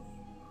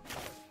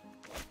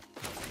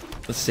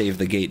 Let's save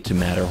the gate to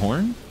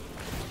Matterhorn.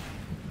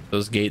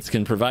 Those gates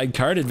can provide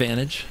card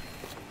advantage.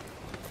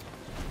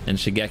 And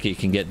Shigeki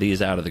can get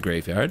these out of the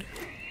graveyard,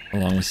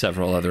 along with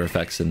several other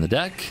effects in the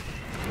deck.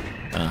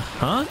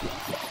 Uh-huh.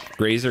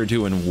 Grazer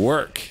doing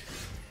work.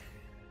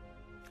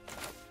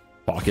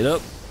 Pocket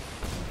up.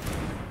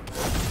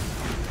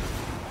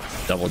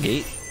 Double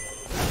gate.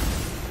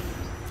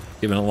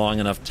 Given a long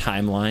enough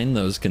timeline,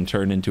 those can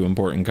turn into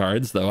important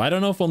cards, though I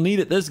don't know if we'll need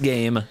it this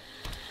game.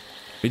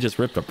 We just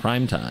ripped a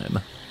prime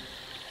time.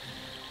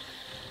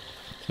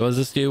 So what does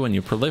this do? When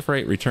you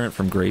proliferate, return it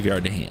from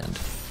graveyard to hand.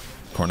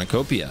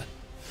 Cornucopia.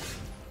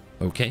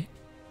 Okay.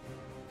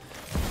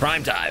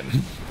 Prime time.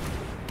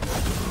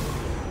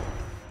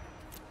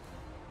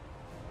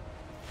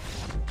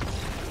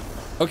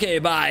 Okay,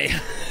 bye.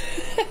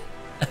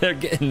 They're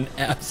getting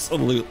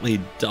absolutely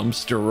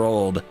dumpster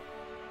rolled.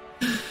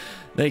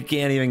 They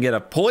can't even get a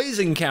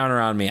poison counter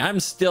on me. I'm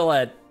still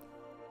at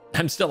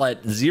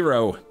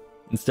 0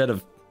 instead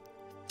of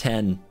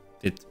 10.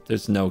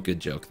 There's no good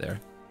joke there.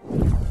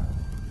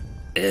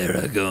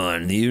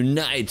 Aragorn, the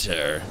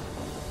Uniter.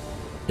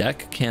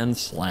 Deck can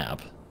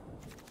slap.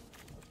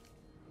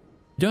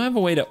 Don't have a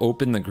way to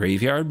open the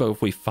graveyard, but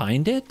if we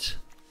find it,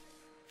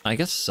 I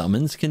guess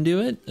summons can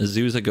do it.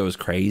 Azusa goes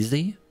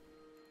crazy.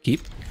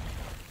 Keep.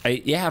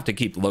 You have to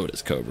keep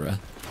Lotus Cobra.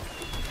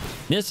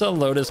 Nissa,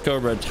 Lotus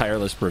Cobra,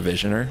 Tireless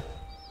Provisioner.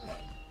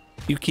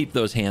 You keep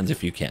those hands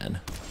if you can.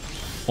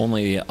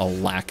 Only a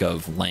lack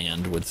of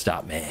land would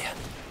stop me.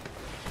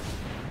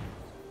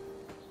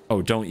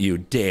 Oh, don't you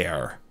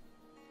dare.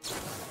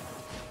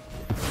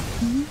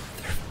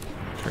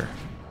 Sure.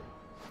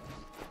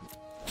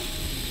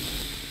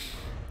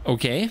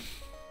 Okay.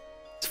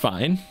 It's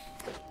fine.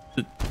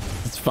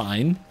 It's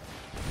fine.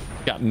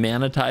 Got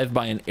Mana Tithe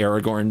by an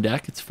Aragorn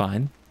deck. It's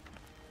fine.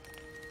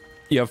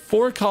 You have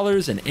 4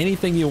 colors and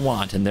anything you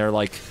want, and they're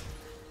like,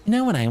 you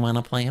know what I want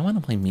to play? I want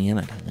to play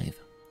Mana Tithe.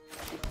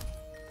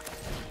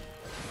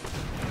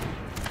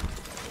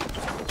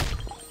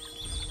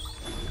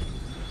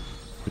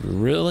 Could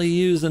really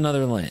use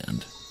another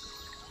land.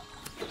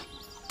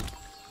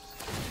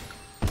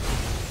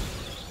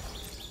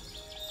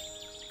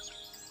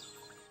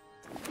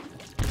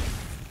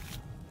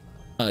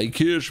 I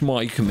kiss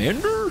my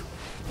commander?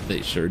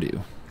 They sure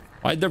do.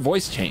 Why'd their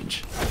voice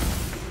change?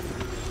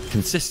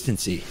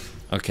 Consistency.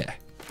 Okay.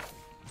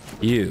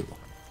 You.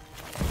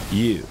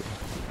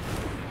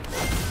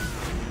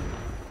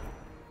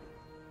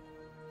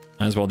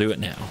 Might as well do it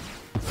now.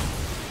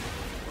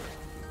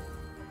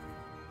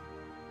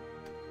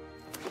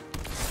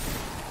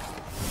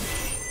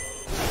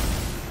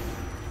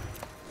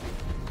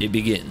 It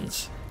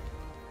begins.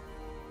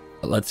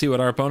 But let's see what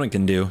our opponent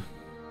can do.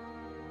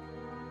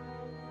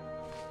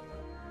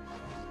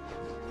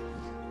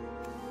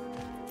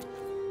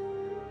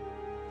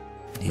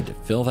 Need to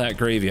fill that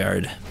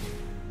graveyard.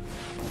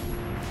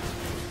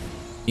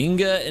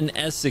 Inga and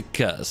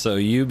Essica. So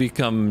you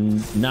become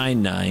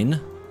 9/9.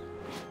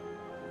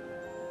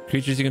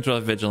 Creatures you control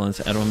have vigilance.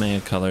 Add 1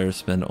 mana color.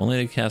 Spend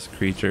only to cast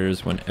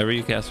creatures. Whenever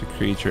you cast a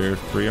creature,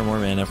 3 or more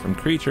mana from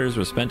creatures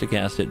was spent to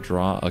cast it.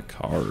 Draw a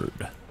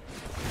card.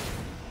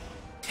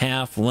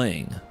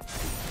 Halfling.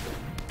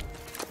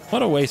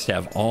 What a waste to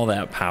have all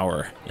that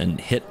power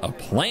and hit a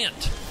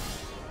plant.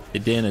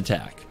 It didn't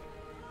attack.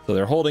 So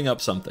they're holding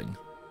up something.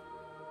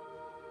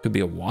 Could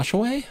be a wash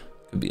away.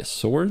 Could be a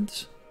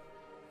swords.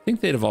 I think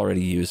they'd have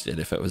already used it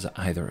if it was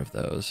either of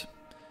those.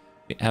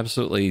 We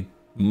absolutely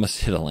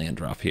must hit a land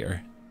drop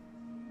here.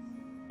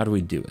 How do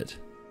we do it?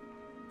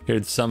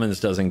 Here, summons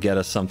doesn't get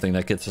us something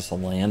that gets us a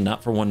land,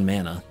 not for 1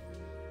 mana.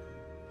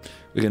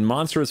 We can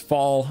Monstrous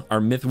Fall our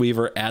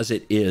Mythweaver as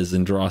it is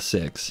and draw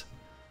 6.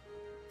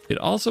 We'd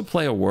also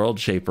play a World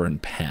Shaper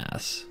and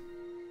pass.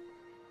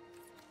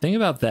 Thing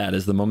about that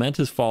is the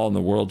Momentous Fall and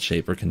the World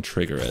Shaper can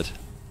trigger it.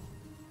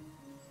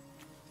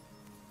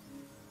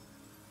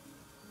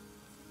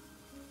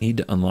 Need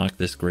to unlock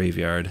this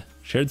graveyard.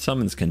 Shared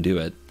Summons can do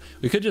it.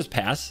 We could just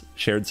pass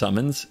Shared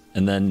Summons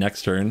and then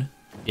next turn,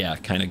 yeah,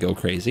 kind of go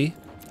crazy.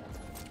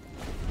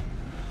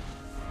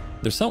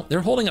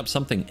 They're holding up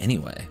something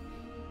anyway.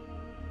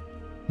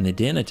 And they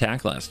didn't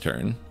attack last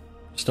turn.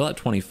 Still at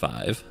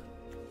 25.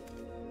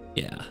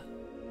 Yeah.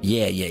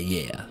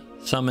 Yeah.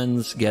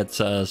 Summons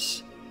gets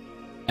us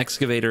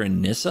Excavator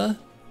and Nissa.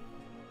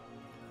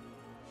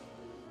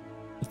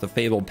 With the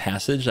Fabled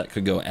Passage, that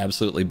could go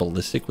absolutely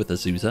ballistic with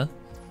Azusa.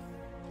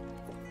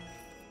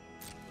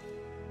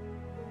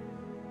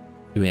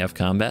 Do we have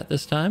combat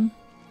this time?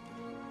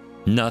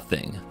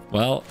 Nothing.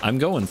 Well, I'm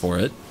going for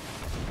it.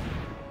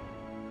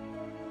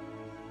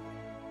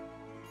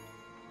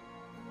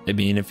 I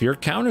mean, if you're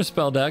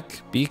counterspell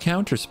deck, be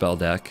counterspell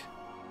deck.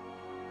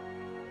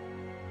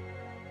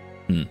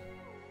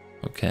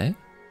 Okay.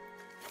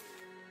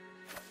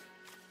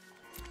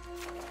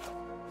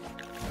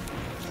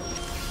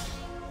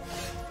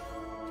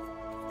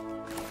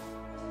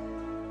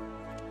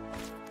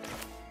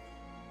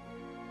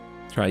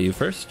 Try you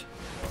first.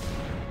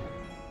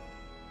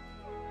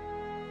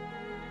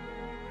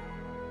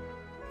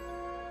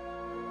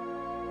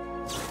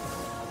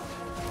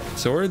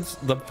 Swords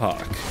the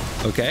Puck.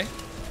 Okay.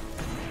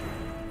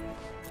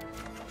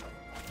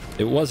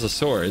 It was a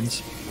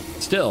swords.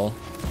 Still,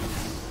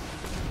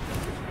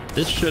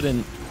 this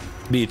shouldn't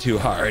be too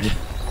hard.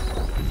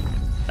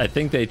 I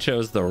think they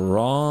chose the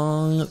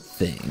wrong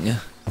thing.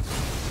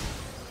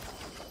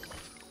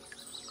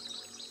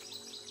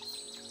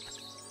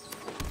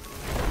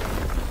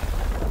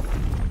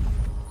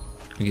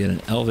 We get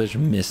an Elvish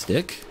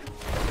Mystic.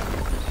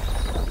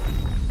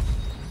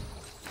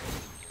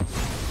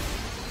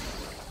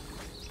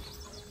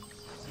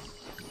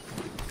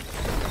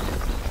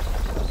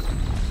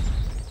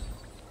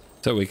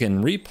 So we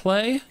can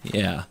replay?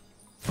 Yeah.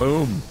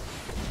 Boom.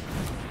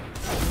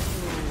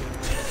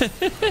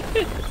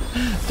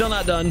 Still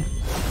not done.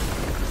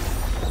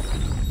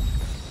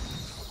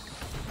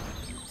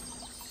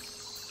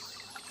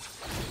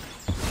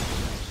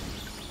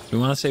 We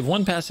want to save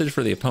 1 passage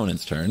for the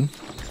opponent's turn.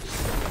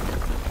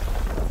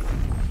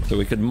 So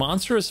we could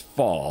Monstrous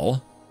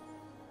Fall.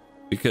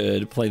 We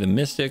could play the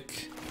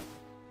Mystic.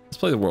 Let's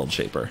play the World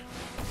Shaper.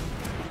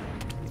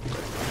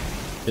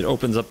 It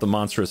opens up the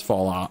Monstrous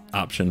Fall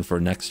option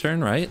for next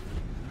turn, right?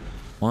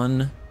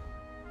 1,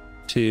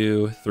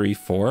 2, 3,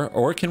 4.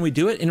 Or can we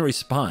do it in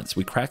response?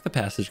 We crack the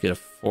passage, get a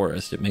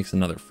forest. It makes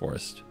another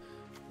forest.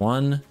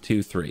 1,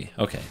 2, 3.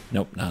 Okay,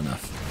 nope, not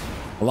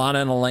enough.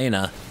 Alana and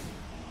Elena.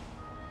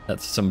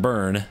 That's some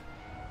burn.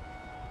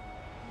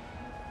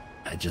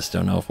 I just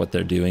don't know if what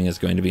they're doing is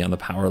going to be on the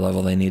power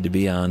level they need to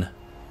be on.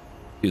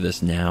 Do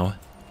this now.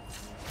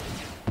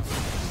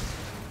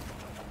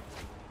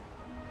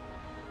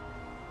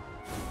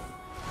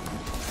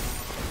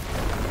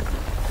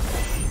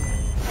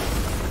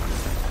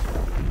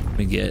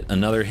 We get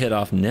another hit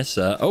off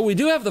Nissa. Oh, we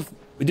do have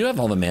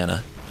all the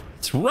mana.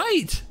 That's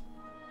right.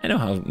 I know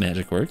how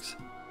magic works.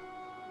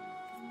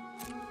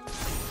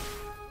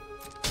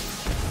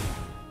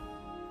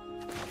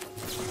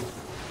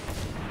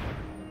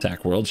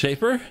 Attack World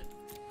Shaper.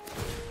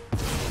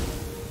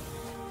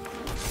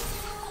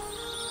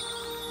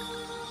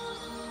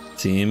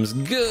 Seems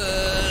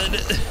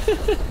good.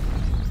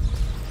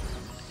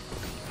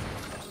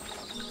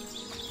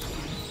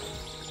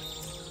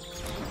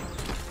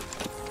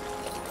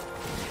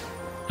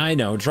 I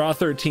know, draw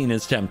 13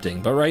 is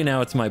tempting, but right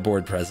now it's my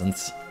board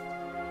presence.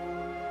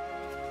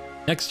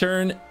 Next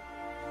turn,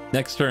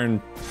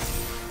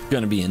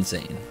 gonna be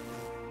insane.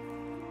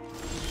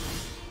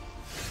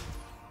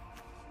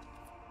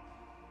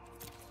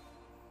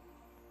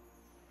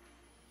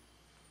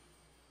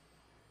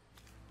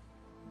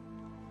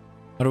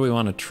 How do we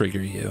want to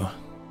trigger you?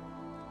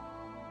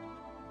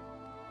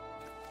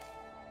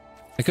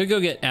 I could go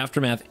get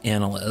Aftermath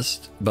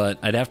Analyst, but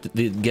I'd have to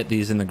get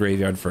these in the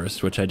graveyard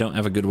first, which I don't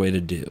have a good way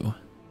to do.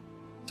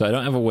 So I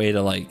don't have a way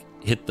to like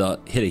hit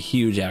a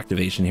huge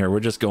activation here. We're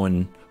just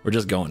going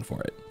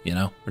for it, you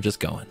know? We're just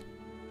going.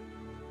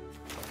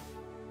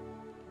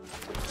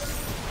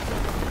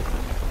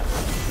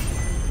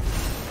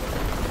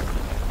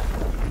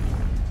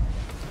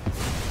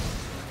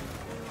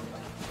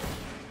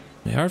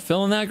 They are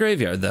filling that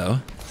graveyard though.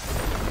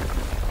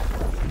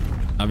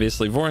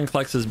 Obviously,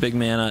 Vorinclex is big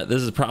mana.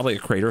 This is probably a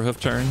Crater Hoof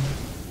turn.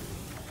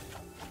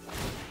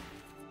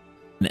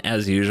 And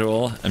as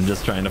usual, I'm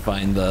just trying to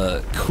find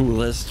the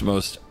coolest,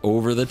 most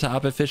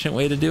over-the-top efficient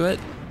way to do it.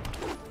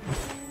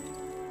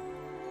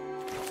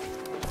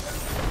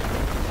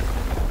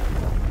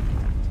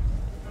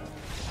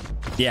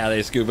 Yeah,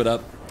 they scoop it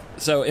up.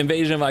 So,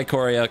 Invasion of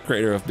Ikoria,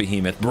 Crater of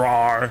Behemoth,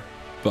 brawr.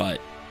 But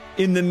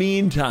in the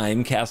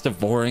meantime, cast a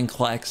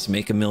Vorinclex,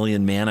 make a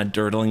million mana,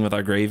 dirtling with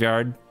our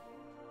graveyard.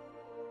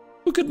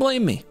 Who could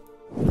blame me?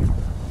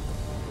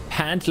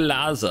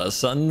 Pantlaza,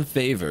 Sun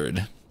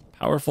Favored.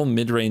 Powerful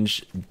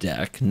mid-range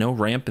deck. No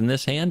ramp in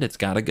this hand, it's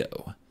gotta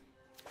go.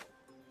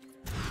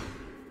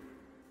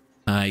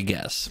 I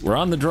guess. We're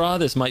on the draw,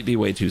 this might be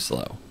way too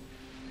slow.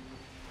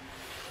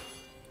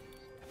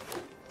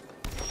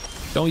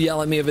 Don't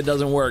yell at me if it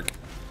doesn't work.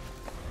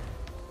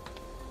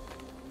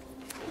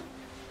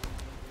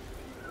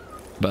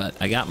 But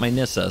I got my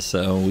Nissa,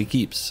 so we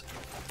keeps.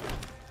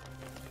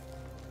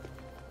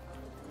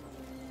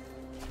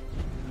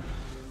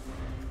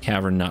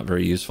 Cavern not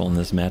very useful in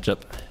this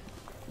matchup.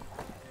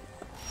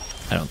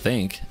 I don't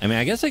think. I mean,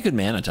 I guess I could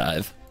Mana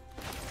Tithe.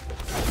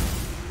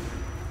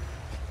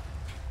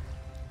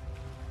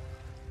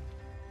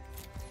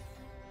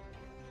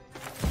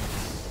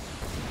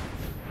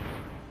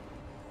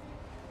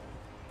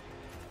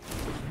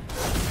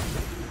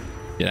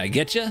 Did I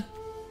get you?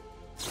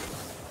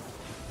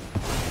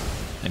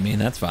 I mean,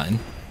 that's fine.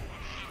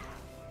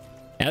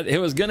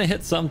 It was gonna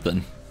hit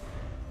something.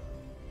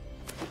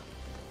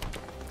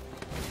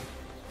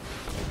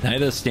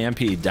 Night of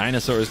Stampede.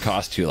 Dinosaurs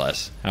cost 2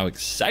 less. How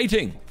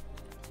exciting!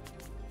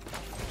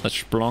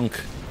 Let's splunk.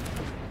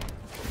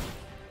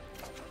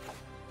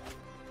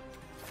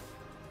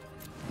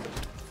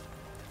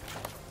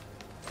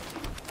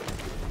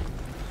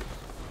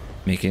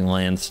 Making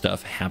land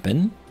stuff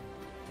happen.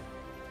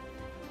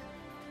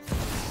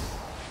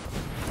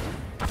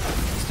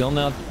 Still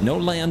no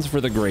lands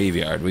for the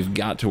graveyard. We've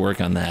got to work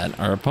on that.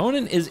 Our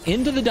opponent is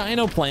into the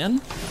Dino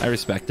plan. I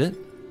respect it.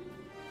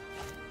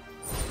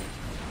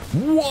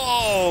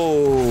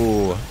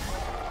 Whoa!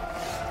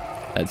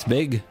 That's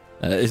big.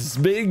 That is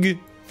big.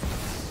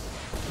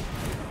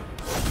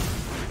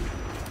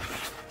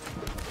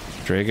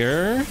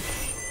 Trigger.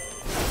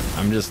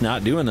 I'm just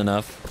not doing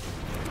enough.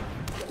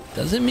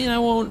 Doesn't mean I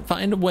won't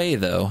find a way,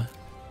 though.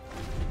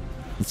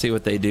 Let's see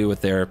what they do with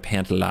their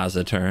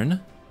Pantalaza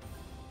turn.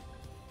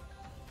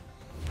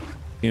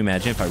 Can you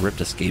imagine if I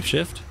ripped a Scape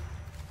Shift?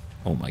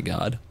 Oh my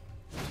god.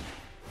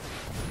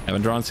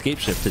 Haven't drawn Scape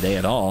Shift today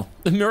at all.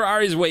 The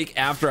Mirari's Wake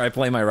after I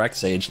play my Rex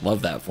Sage.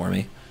 Love that for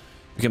me.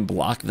 We can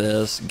block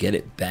this, get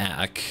it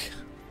back.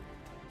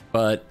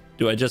 But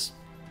do I just...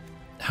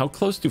 How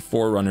close do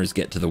Forerunners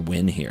get to the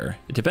win here?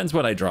 It depends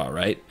what I draw,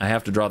 right? I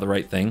have to draw the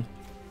right thing.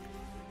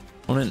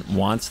 Opponent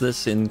wants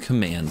this in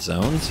command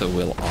zone, so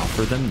we'll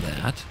offer them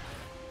that.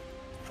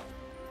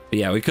 But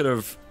yeah, we could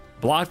have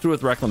blocked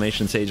with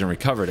Reclamation Sage and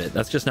recovered it.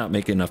 That's just not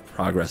making enough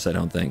progress, I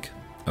don't think.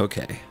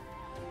 Okay.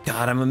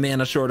 God, I'm a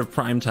mana short of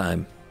prime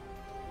time.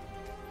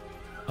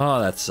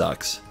 Oh, that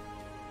sucks.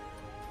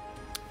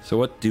 So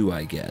what do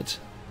I get?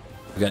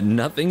 I've got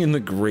nothing in the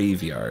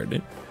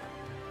graveyard.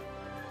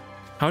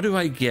 How do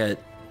I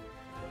get...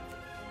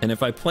 And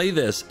if I play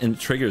this and it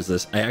triggers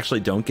this, I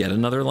actually don't get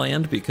another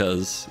land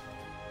because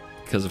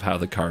of how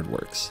the card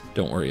works.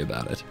 Don't worry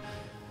about it.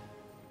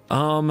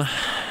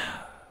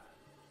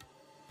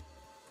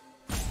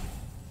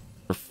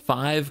 For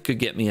 5 could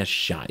get me a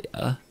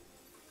Shaya,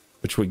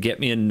 which would get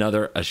me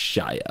another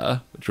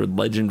Ashaya, which would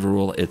Legend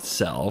Rule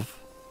itself.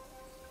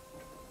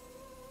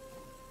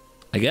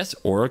 I guess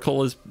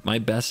Oracle is my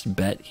best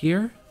bet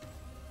here.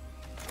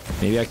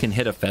 Maybe I can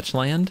hit a fetch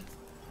land.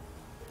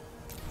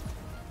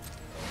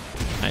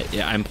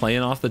 Yeah, I'm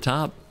playing off the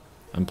top.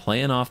 I'm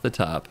playing off the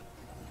top.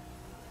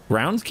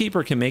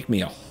 Groundskeeper can make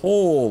me a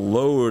whole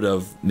load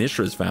of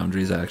Mishra's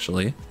Foundries,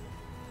 actually.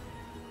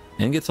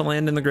 And gets a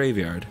land in the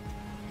graveyard.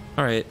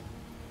 All right.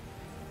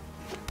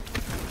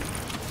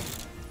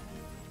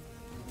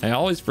 I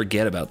always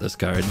forget about this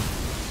card.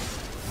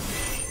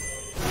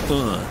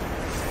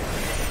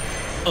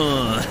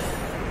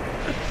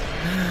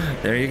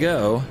 There you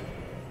go.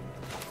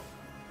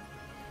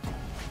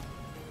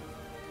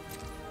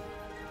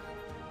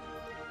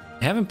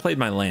 I haven't played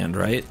my land,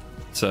 right?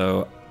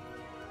 So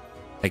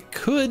I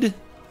could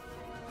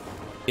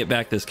get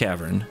back this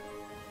cavern.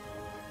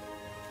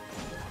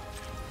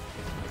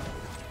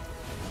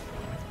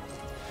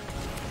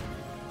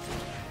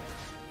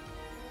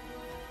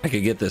 I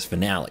could get this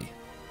finale.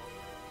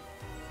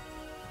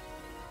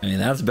 I mean,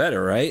 that's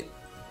better, right?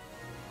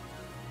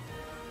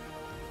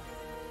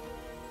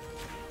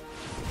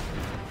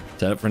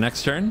 Set up for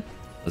next turn.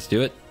 Let's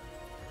do it.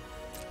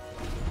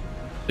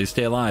 Please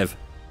stay alive.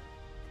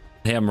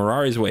 They have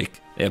Mirari's Wake.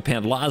 They have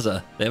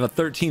Pantlaza. They have a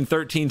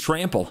 13-13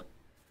 trample.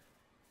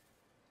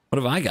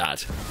 What have I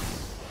got?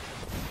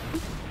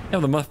 I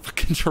have the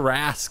motherfucking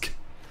Tarrasque.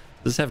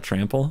 Does this have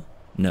trample?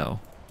 No.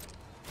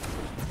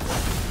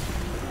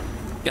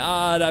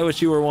 God, I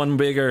wish you were one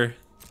bigger.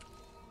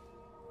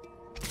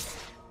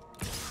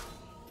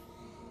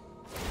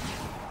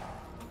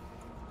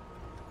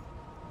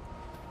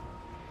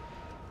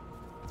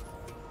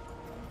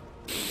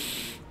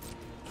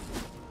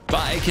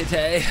 Bye,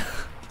 Kitty.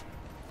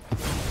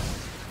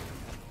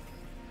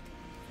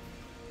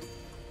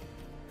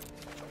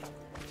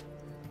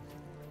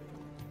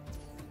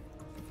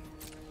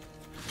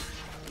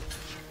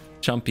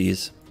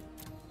 Chumpies.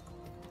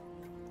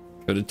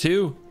 Go to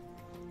 2.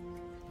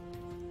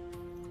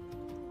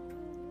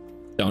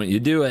 Don't you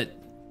do it.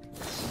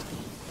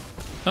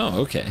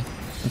 Oh, okay.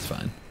 That's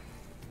fine.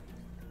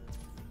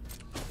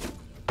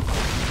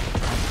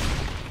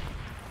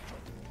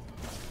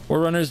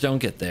 Forerunners don't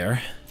get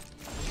there.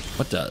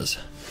 What does?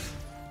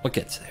 What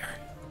gets there?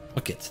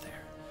 What gets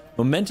there?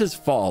 Momentous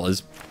Fall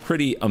is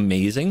pretty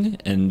amazing,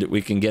 and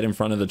we can get in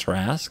front of the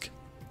Tarrasque.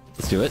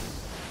 Let's do it.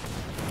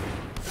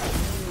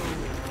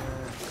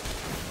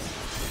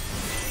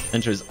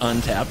 Enters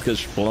untapped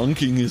because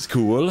splunking is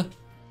cool.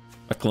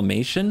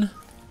 Reclamation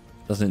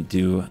doesn't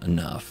do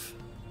enough.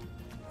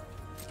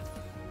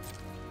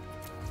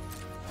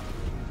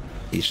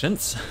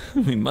 Patience.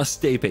 We must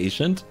stay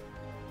patient.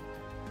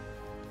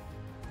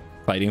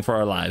 Fighting for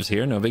our lives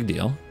here, no big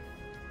deal.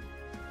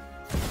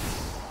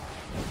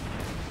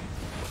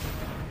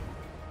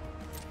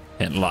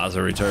 And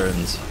Laza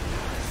returns.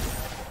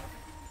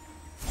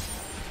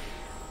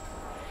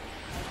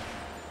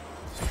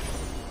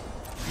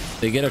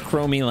 They get a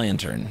Chromie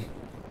Lantern.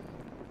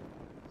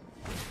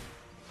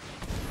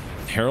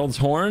 Herald's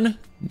Horn?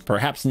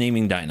 Perhaps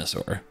naming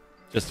dinosaur.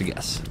 Just a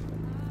guess.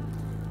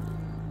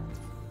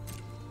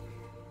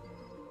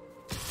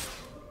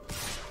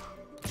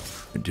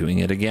 We're doing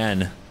it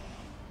again.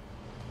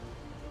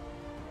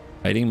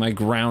 Fighting my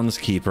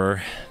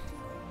groundskeeper.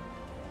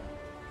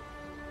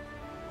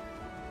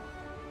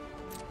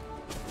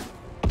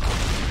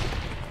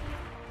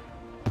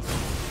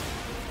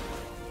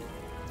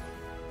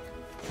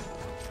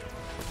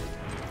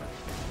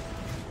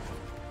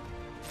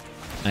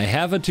 I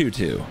have a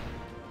 2/2.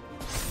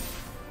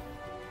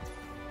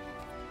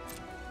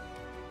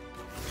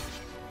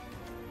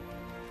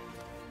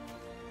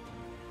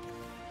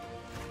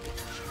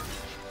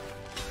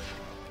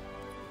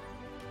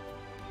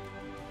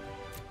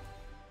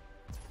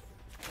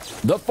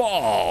 The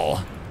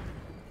fall.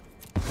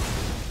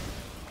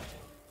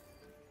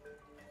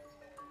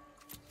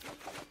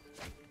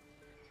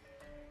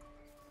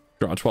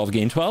 Draw 12,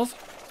 gain 12.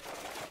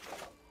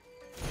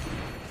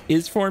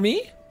 Is for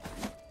me.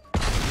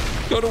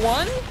 Go to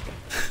 1.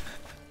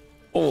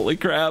 Holy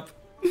crap.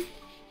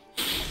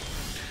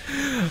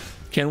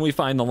 Can we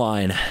find the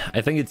line? I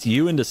think it's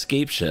you and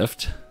Escape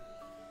Shift.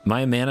 Am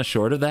I a mana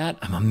short of that?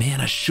 I'm a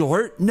mana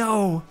short?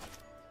 No.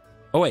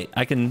 Oh wait,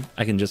 I can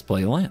just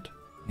play a land.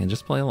 I can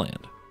just play a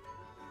land.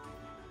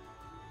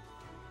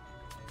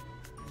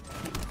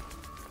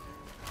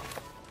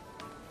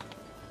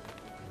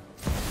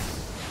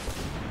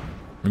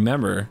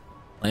 Remember,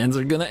 lands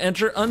are gonna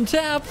enter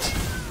untapped.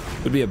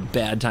 Would be a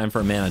bad time for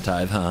a mana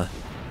tithe, huh?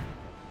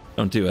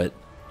 Don't do it.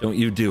 Don't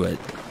you do it.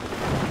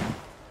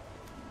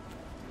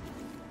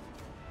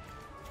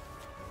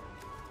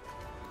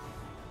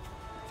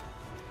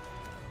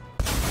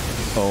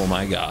 Oh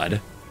my god.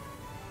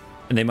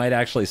 And they might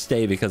actually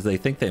stay because they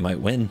think they might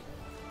win.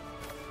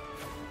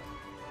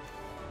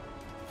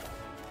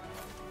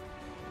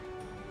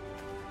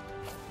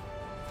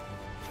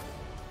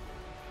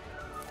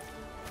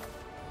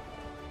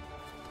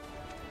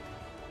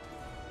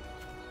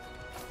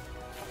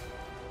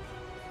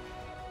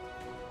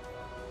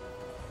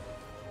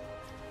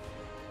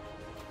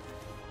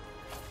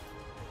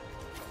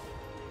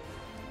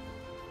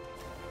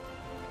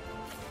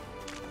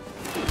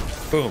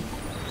 Boom.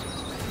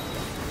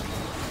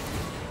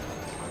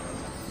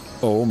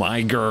 Oh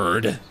my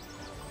god.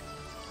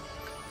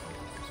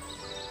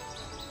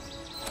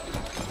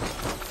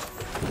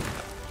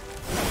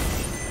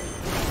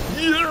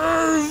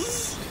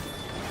 Yes!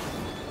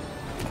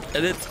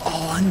 And it's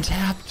all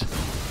untapped.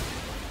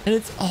 And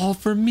it's all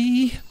for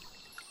me.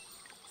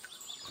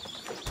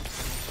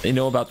 They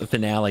know about the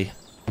finale.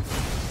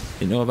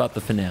 They know about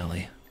the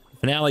finale. The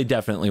finale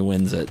definitely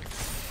wins it.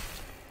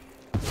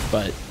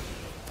 But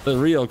the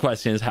real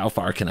question is, how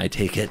far can I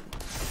take it?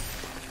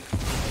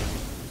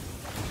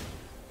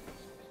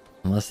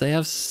 Unless they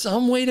have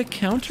some way to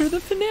counter the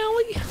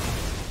finale?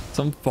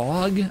 Some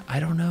fog? I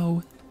don't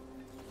know.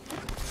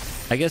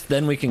 I guess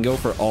then we can go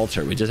for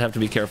altar. We just have to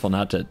be careful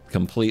not to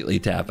completely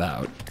tap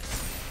out.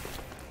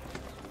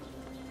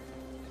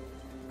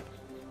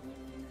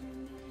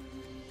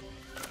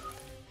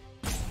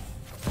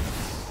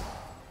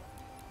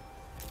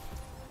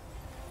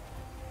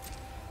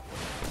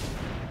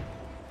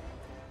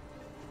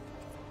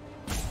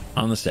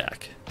 on the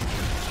stack.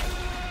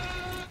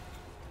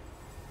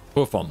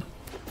 Poof 'em.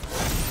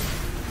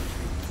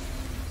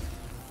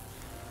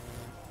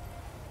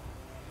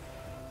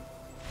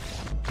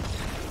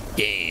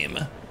 Game.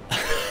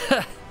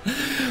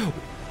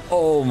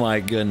 Oh my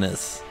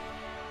goodness.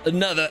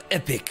 Another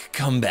epic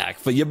comeback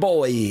for your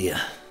boy.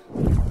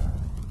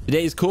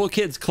 Today's Cool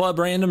Kids Club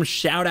random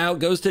shout out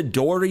goes to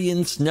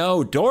Dorian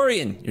Snow.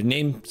 Dorian, your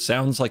name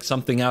sounds like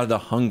something out of the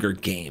Hunger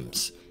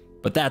Games,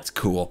 but that's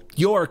cool.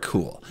 You're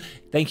cool.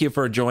 Thank you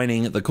for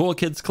joining the Cool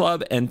Kids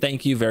Club, and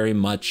thank you very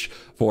much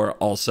for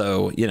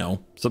also, you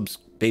know,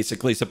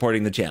 basically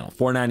supporting the channel.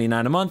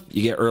 $4.99 a month.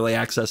 You get early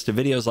access to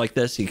videos like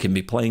this. You can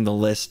be playing the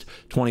list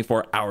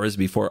 24 hours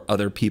before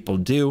other people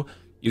do.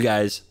 You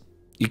guys,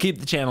 you keep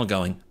the channel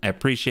going. I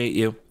appreciate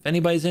you. If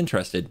anybody's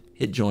interested,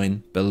 hit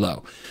join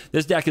below.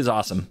 This deck is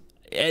awesome.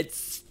 It's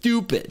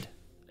stupid.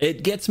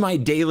 It gets my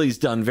dailies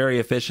done very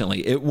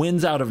efficiently. It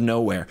wins out of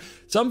nowhere.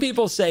 Some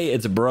people say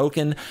it's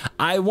broken.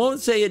 I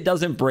won't say it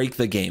doesn't break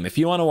the game. If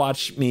you want to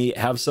watch me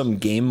have some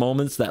game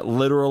moments that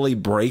literally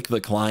break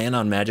the client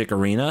on Magic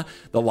Arena,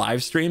 the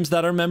live streams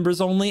that are members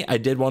only, I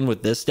did one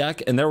with this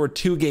deck, and there were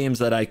 2 games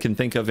that I can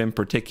think of in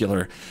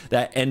particular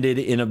that ended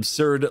in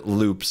absurd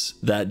loops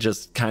that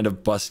just kind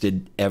of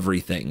busted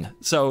everything.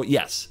 So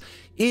yes,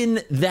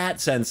 in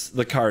that sense,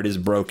 the card is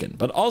broken.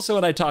 But also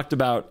what I talked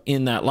about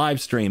in that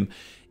live stream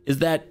is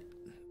that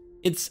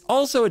it's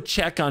also a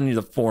check on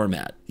the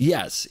format.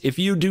 Yes, if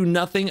you do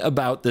nothing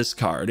about this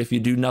card, if you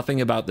do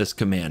nothing about this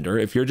commander,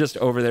 if you're just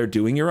over there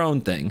doing your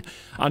own thing,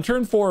 on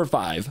turn 4 or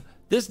 5,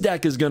 this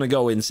deck is going to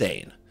go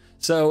insane.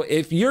 So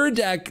if your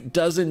deck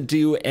doesn't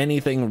do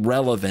anything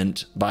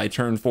relevant by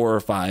turn 4 or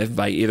 5,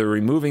 by either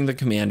removing the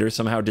commander,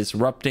 somehow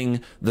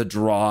disrupting the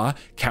draw,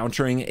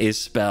 countering a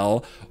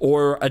spell,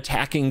 or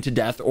attacking to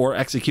death, or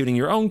executing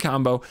your own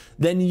combo,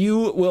 then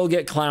you will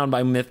get clowned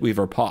by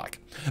Mythweaver Pock.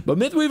 But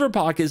Mythweaver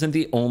Pock isn't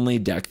the only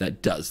deck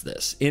that does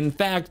this. In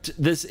fact,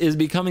 this is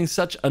becoming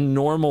such a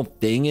normal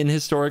thing in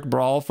Historic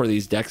Brawl for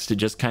these decks to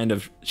just kind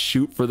of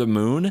shoot for the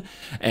moon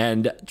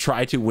and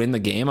try to win the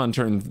game on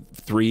turn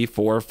 3,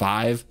 4,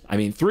 5. I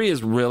mean, 3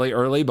 is really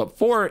early, but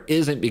 4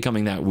 isn't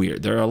becoming that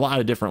weird. There are a lot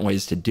of different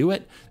ways to do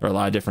it. There are a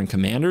lot of different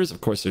commanders.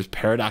 Of course, there's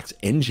Paradox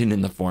Engine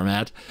in the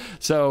format.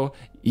 So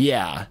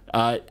yeah,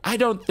 I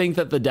don't think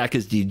that the deck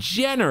is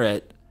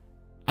degenerate.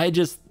 I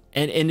just,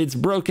 and it's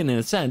broken in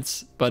a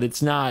sense, but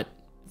it's not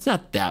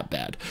that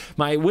bad.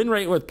 My win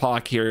rate with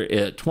Pock here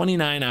at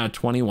 29 out of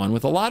 21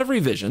 with a lot of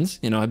revisions.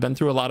 You know, I've been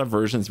through a lot of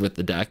versions with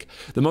the deck.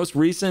 The most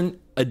recent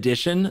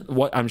addition,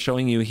 what I'm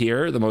showing you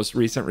here, the most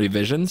recent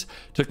revisions,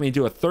 took me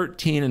to a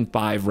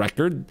 13-5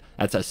 record.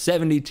 That's a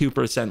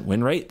 72%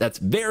 win rate. That's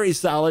very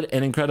solid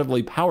and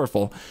incredibly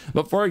powerful.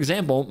 But for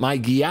example, my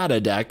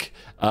Giada deck,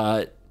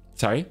 my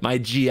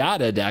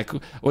Giada deck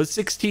was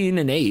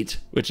 16-8,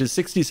 which is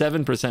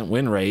 67%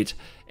 win rate.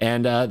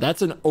 And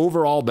that's an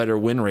overall better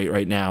win rate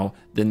right now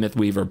than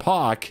Mythweaver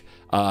Pock,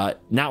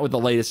 not with the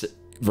latest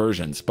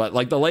versions, but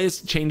like the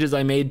latest changes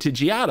I made to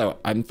Giada,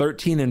 I'm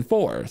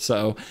 13-4.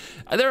 So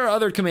there are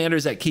other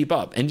commanders that keep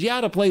up, and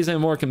Giada plays in a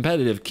more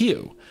competitive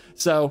queue.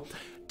 So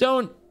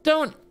don't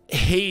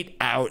hate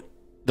out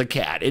the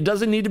cat. It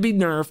doesn't need to be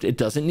nerfed. It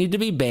doesn't need to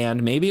be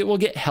banned. Maybe it will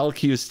get Hell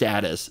Q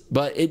status,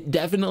 but it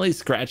definitely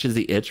scratches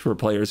the itch for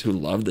players who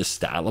love this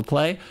style of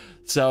play.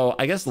 So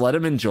I guess let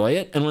them enjoy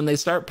it. And when they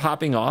start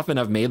popping off and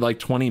have made like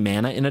 20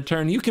 mana in a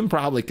turn, you can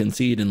probably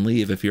concede and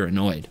leave if you're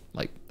annoyed.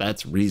 Like,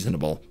 that's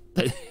reasonable.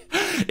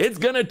 It's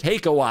gonna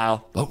take a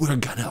while, but we're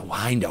gonna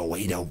find a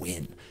way to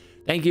win.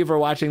 Thank you for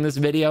watching this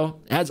video.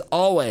 As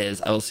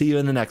always, I will see you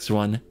in the next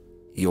one.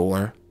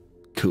 You're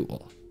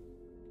cool.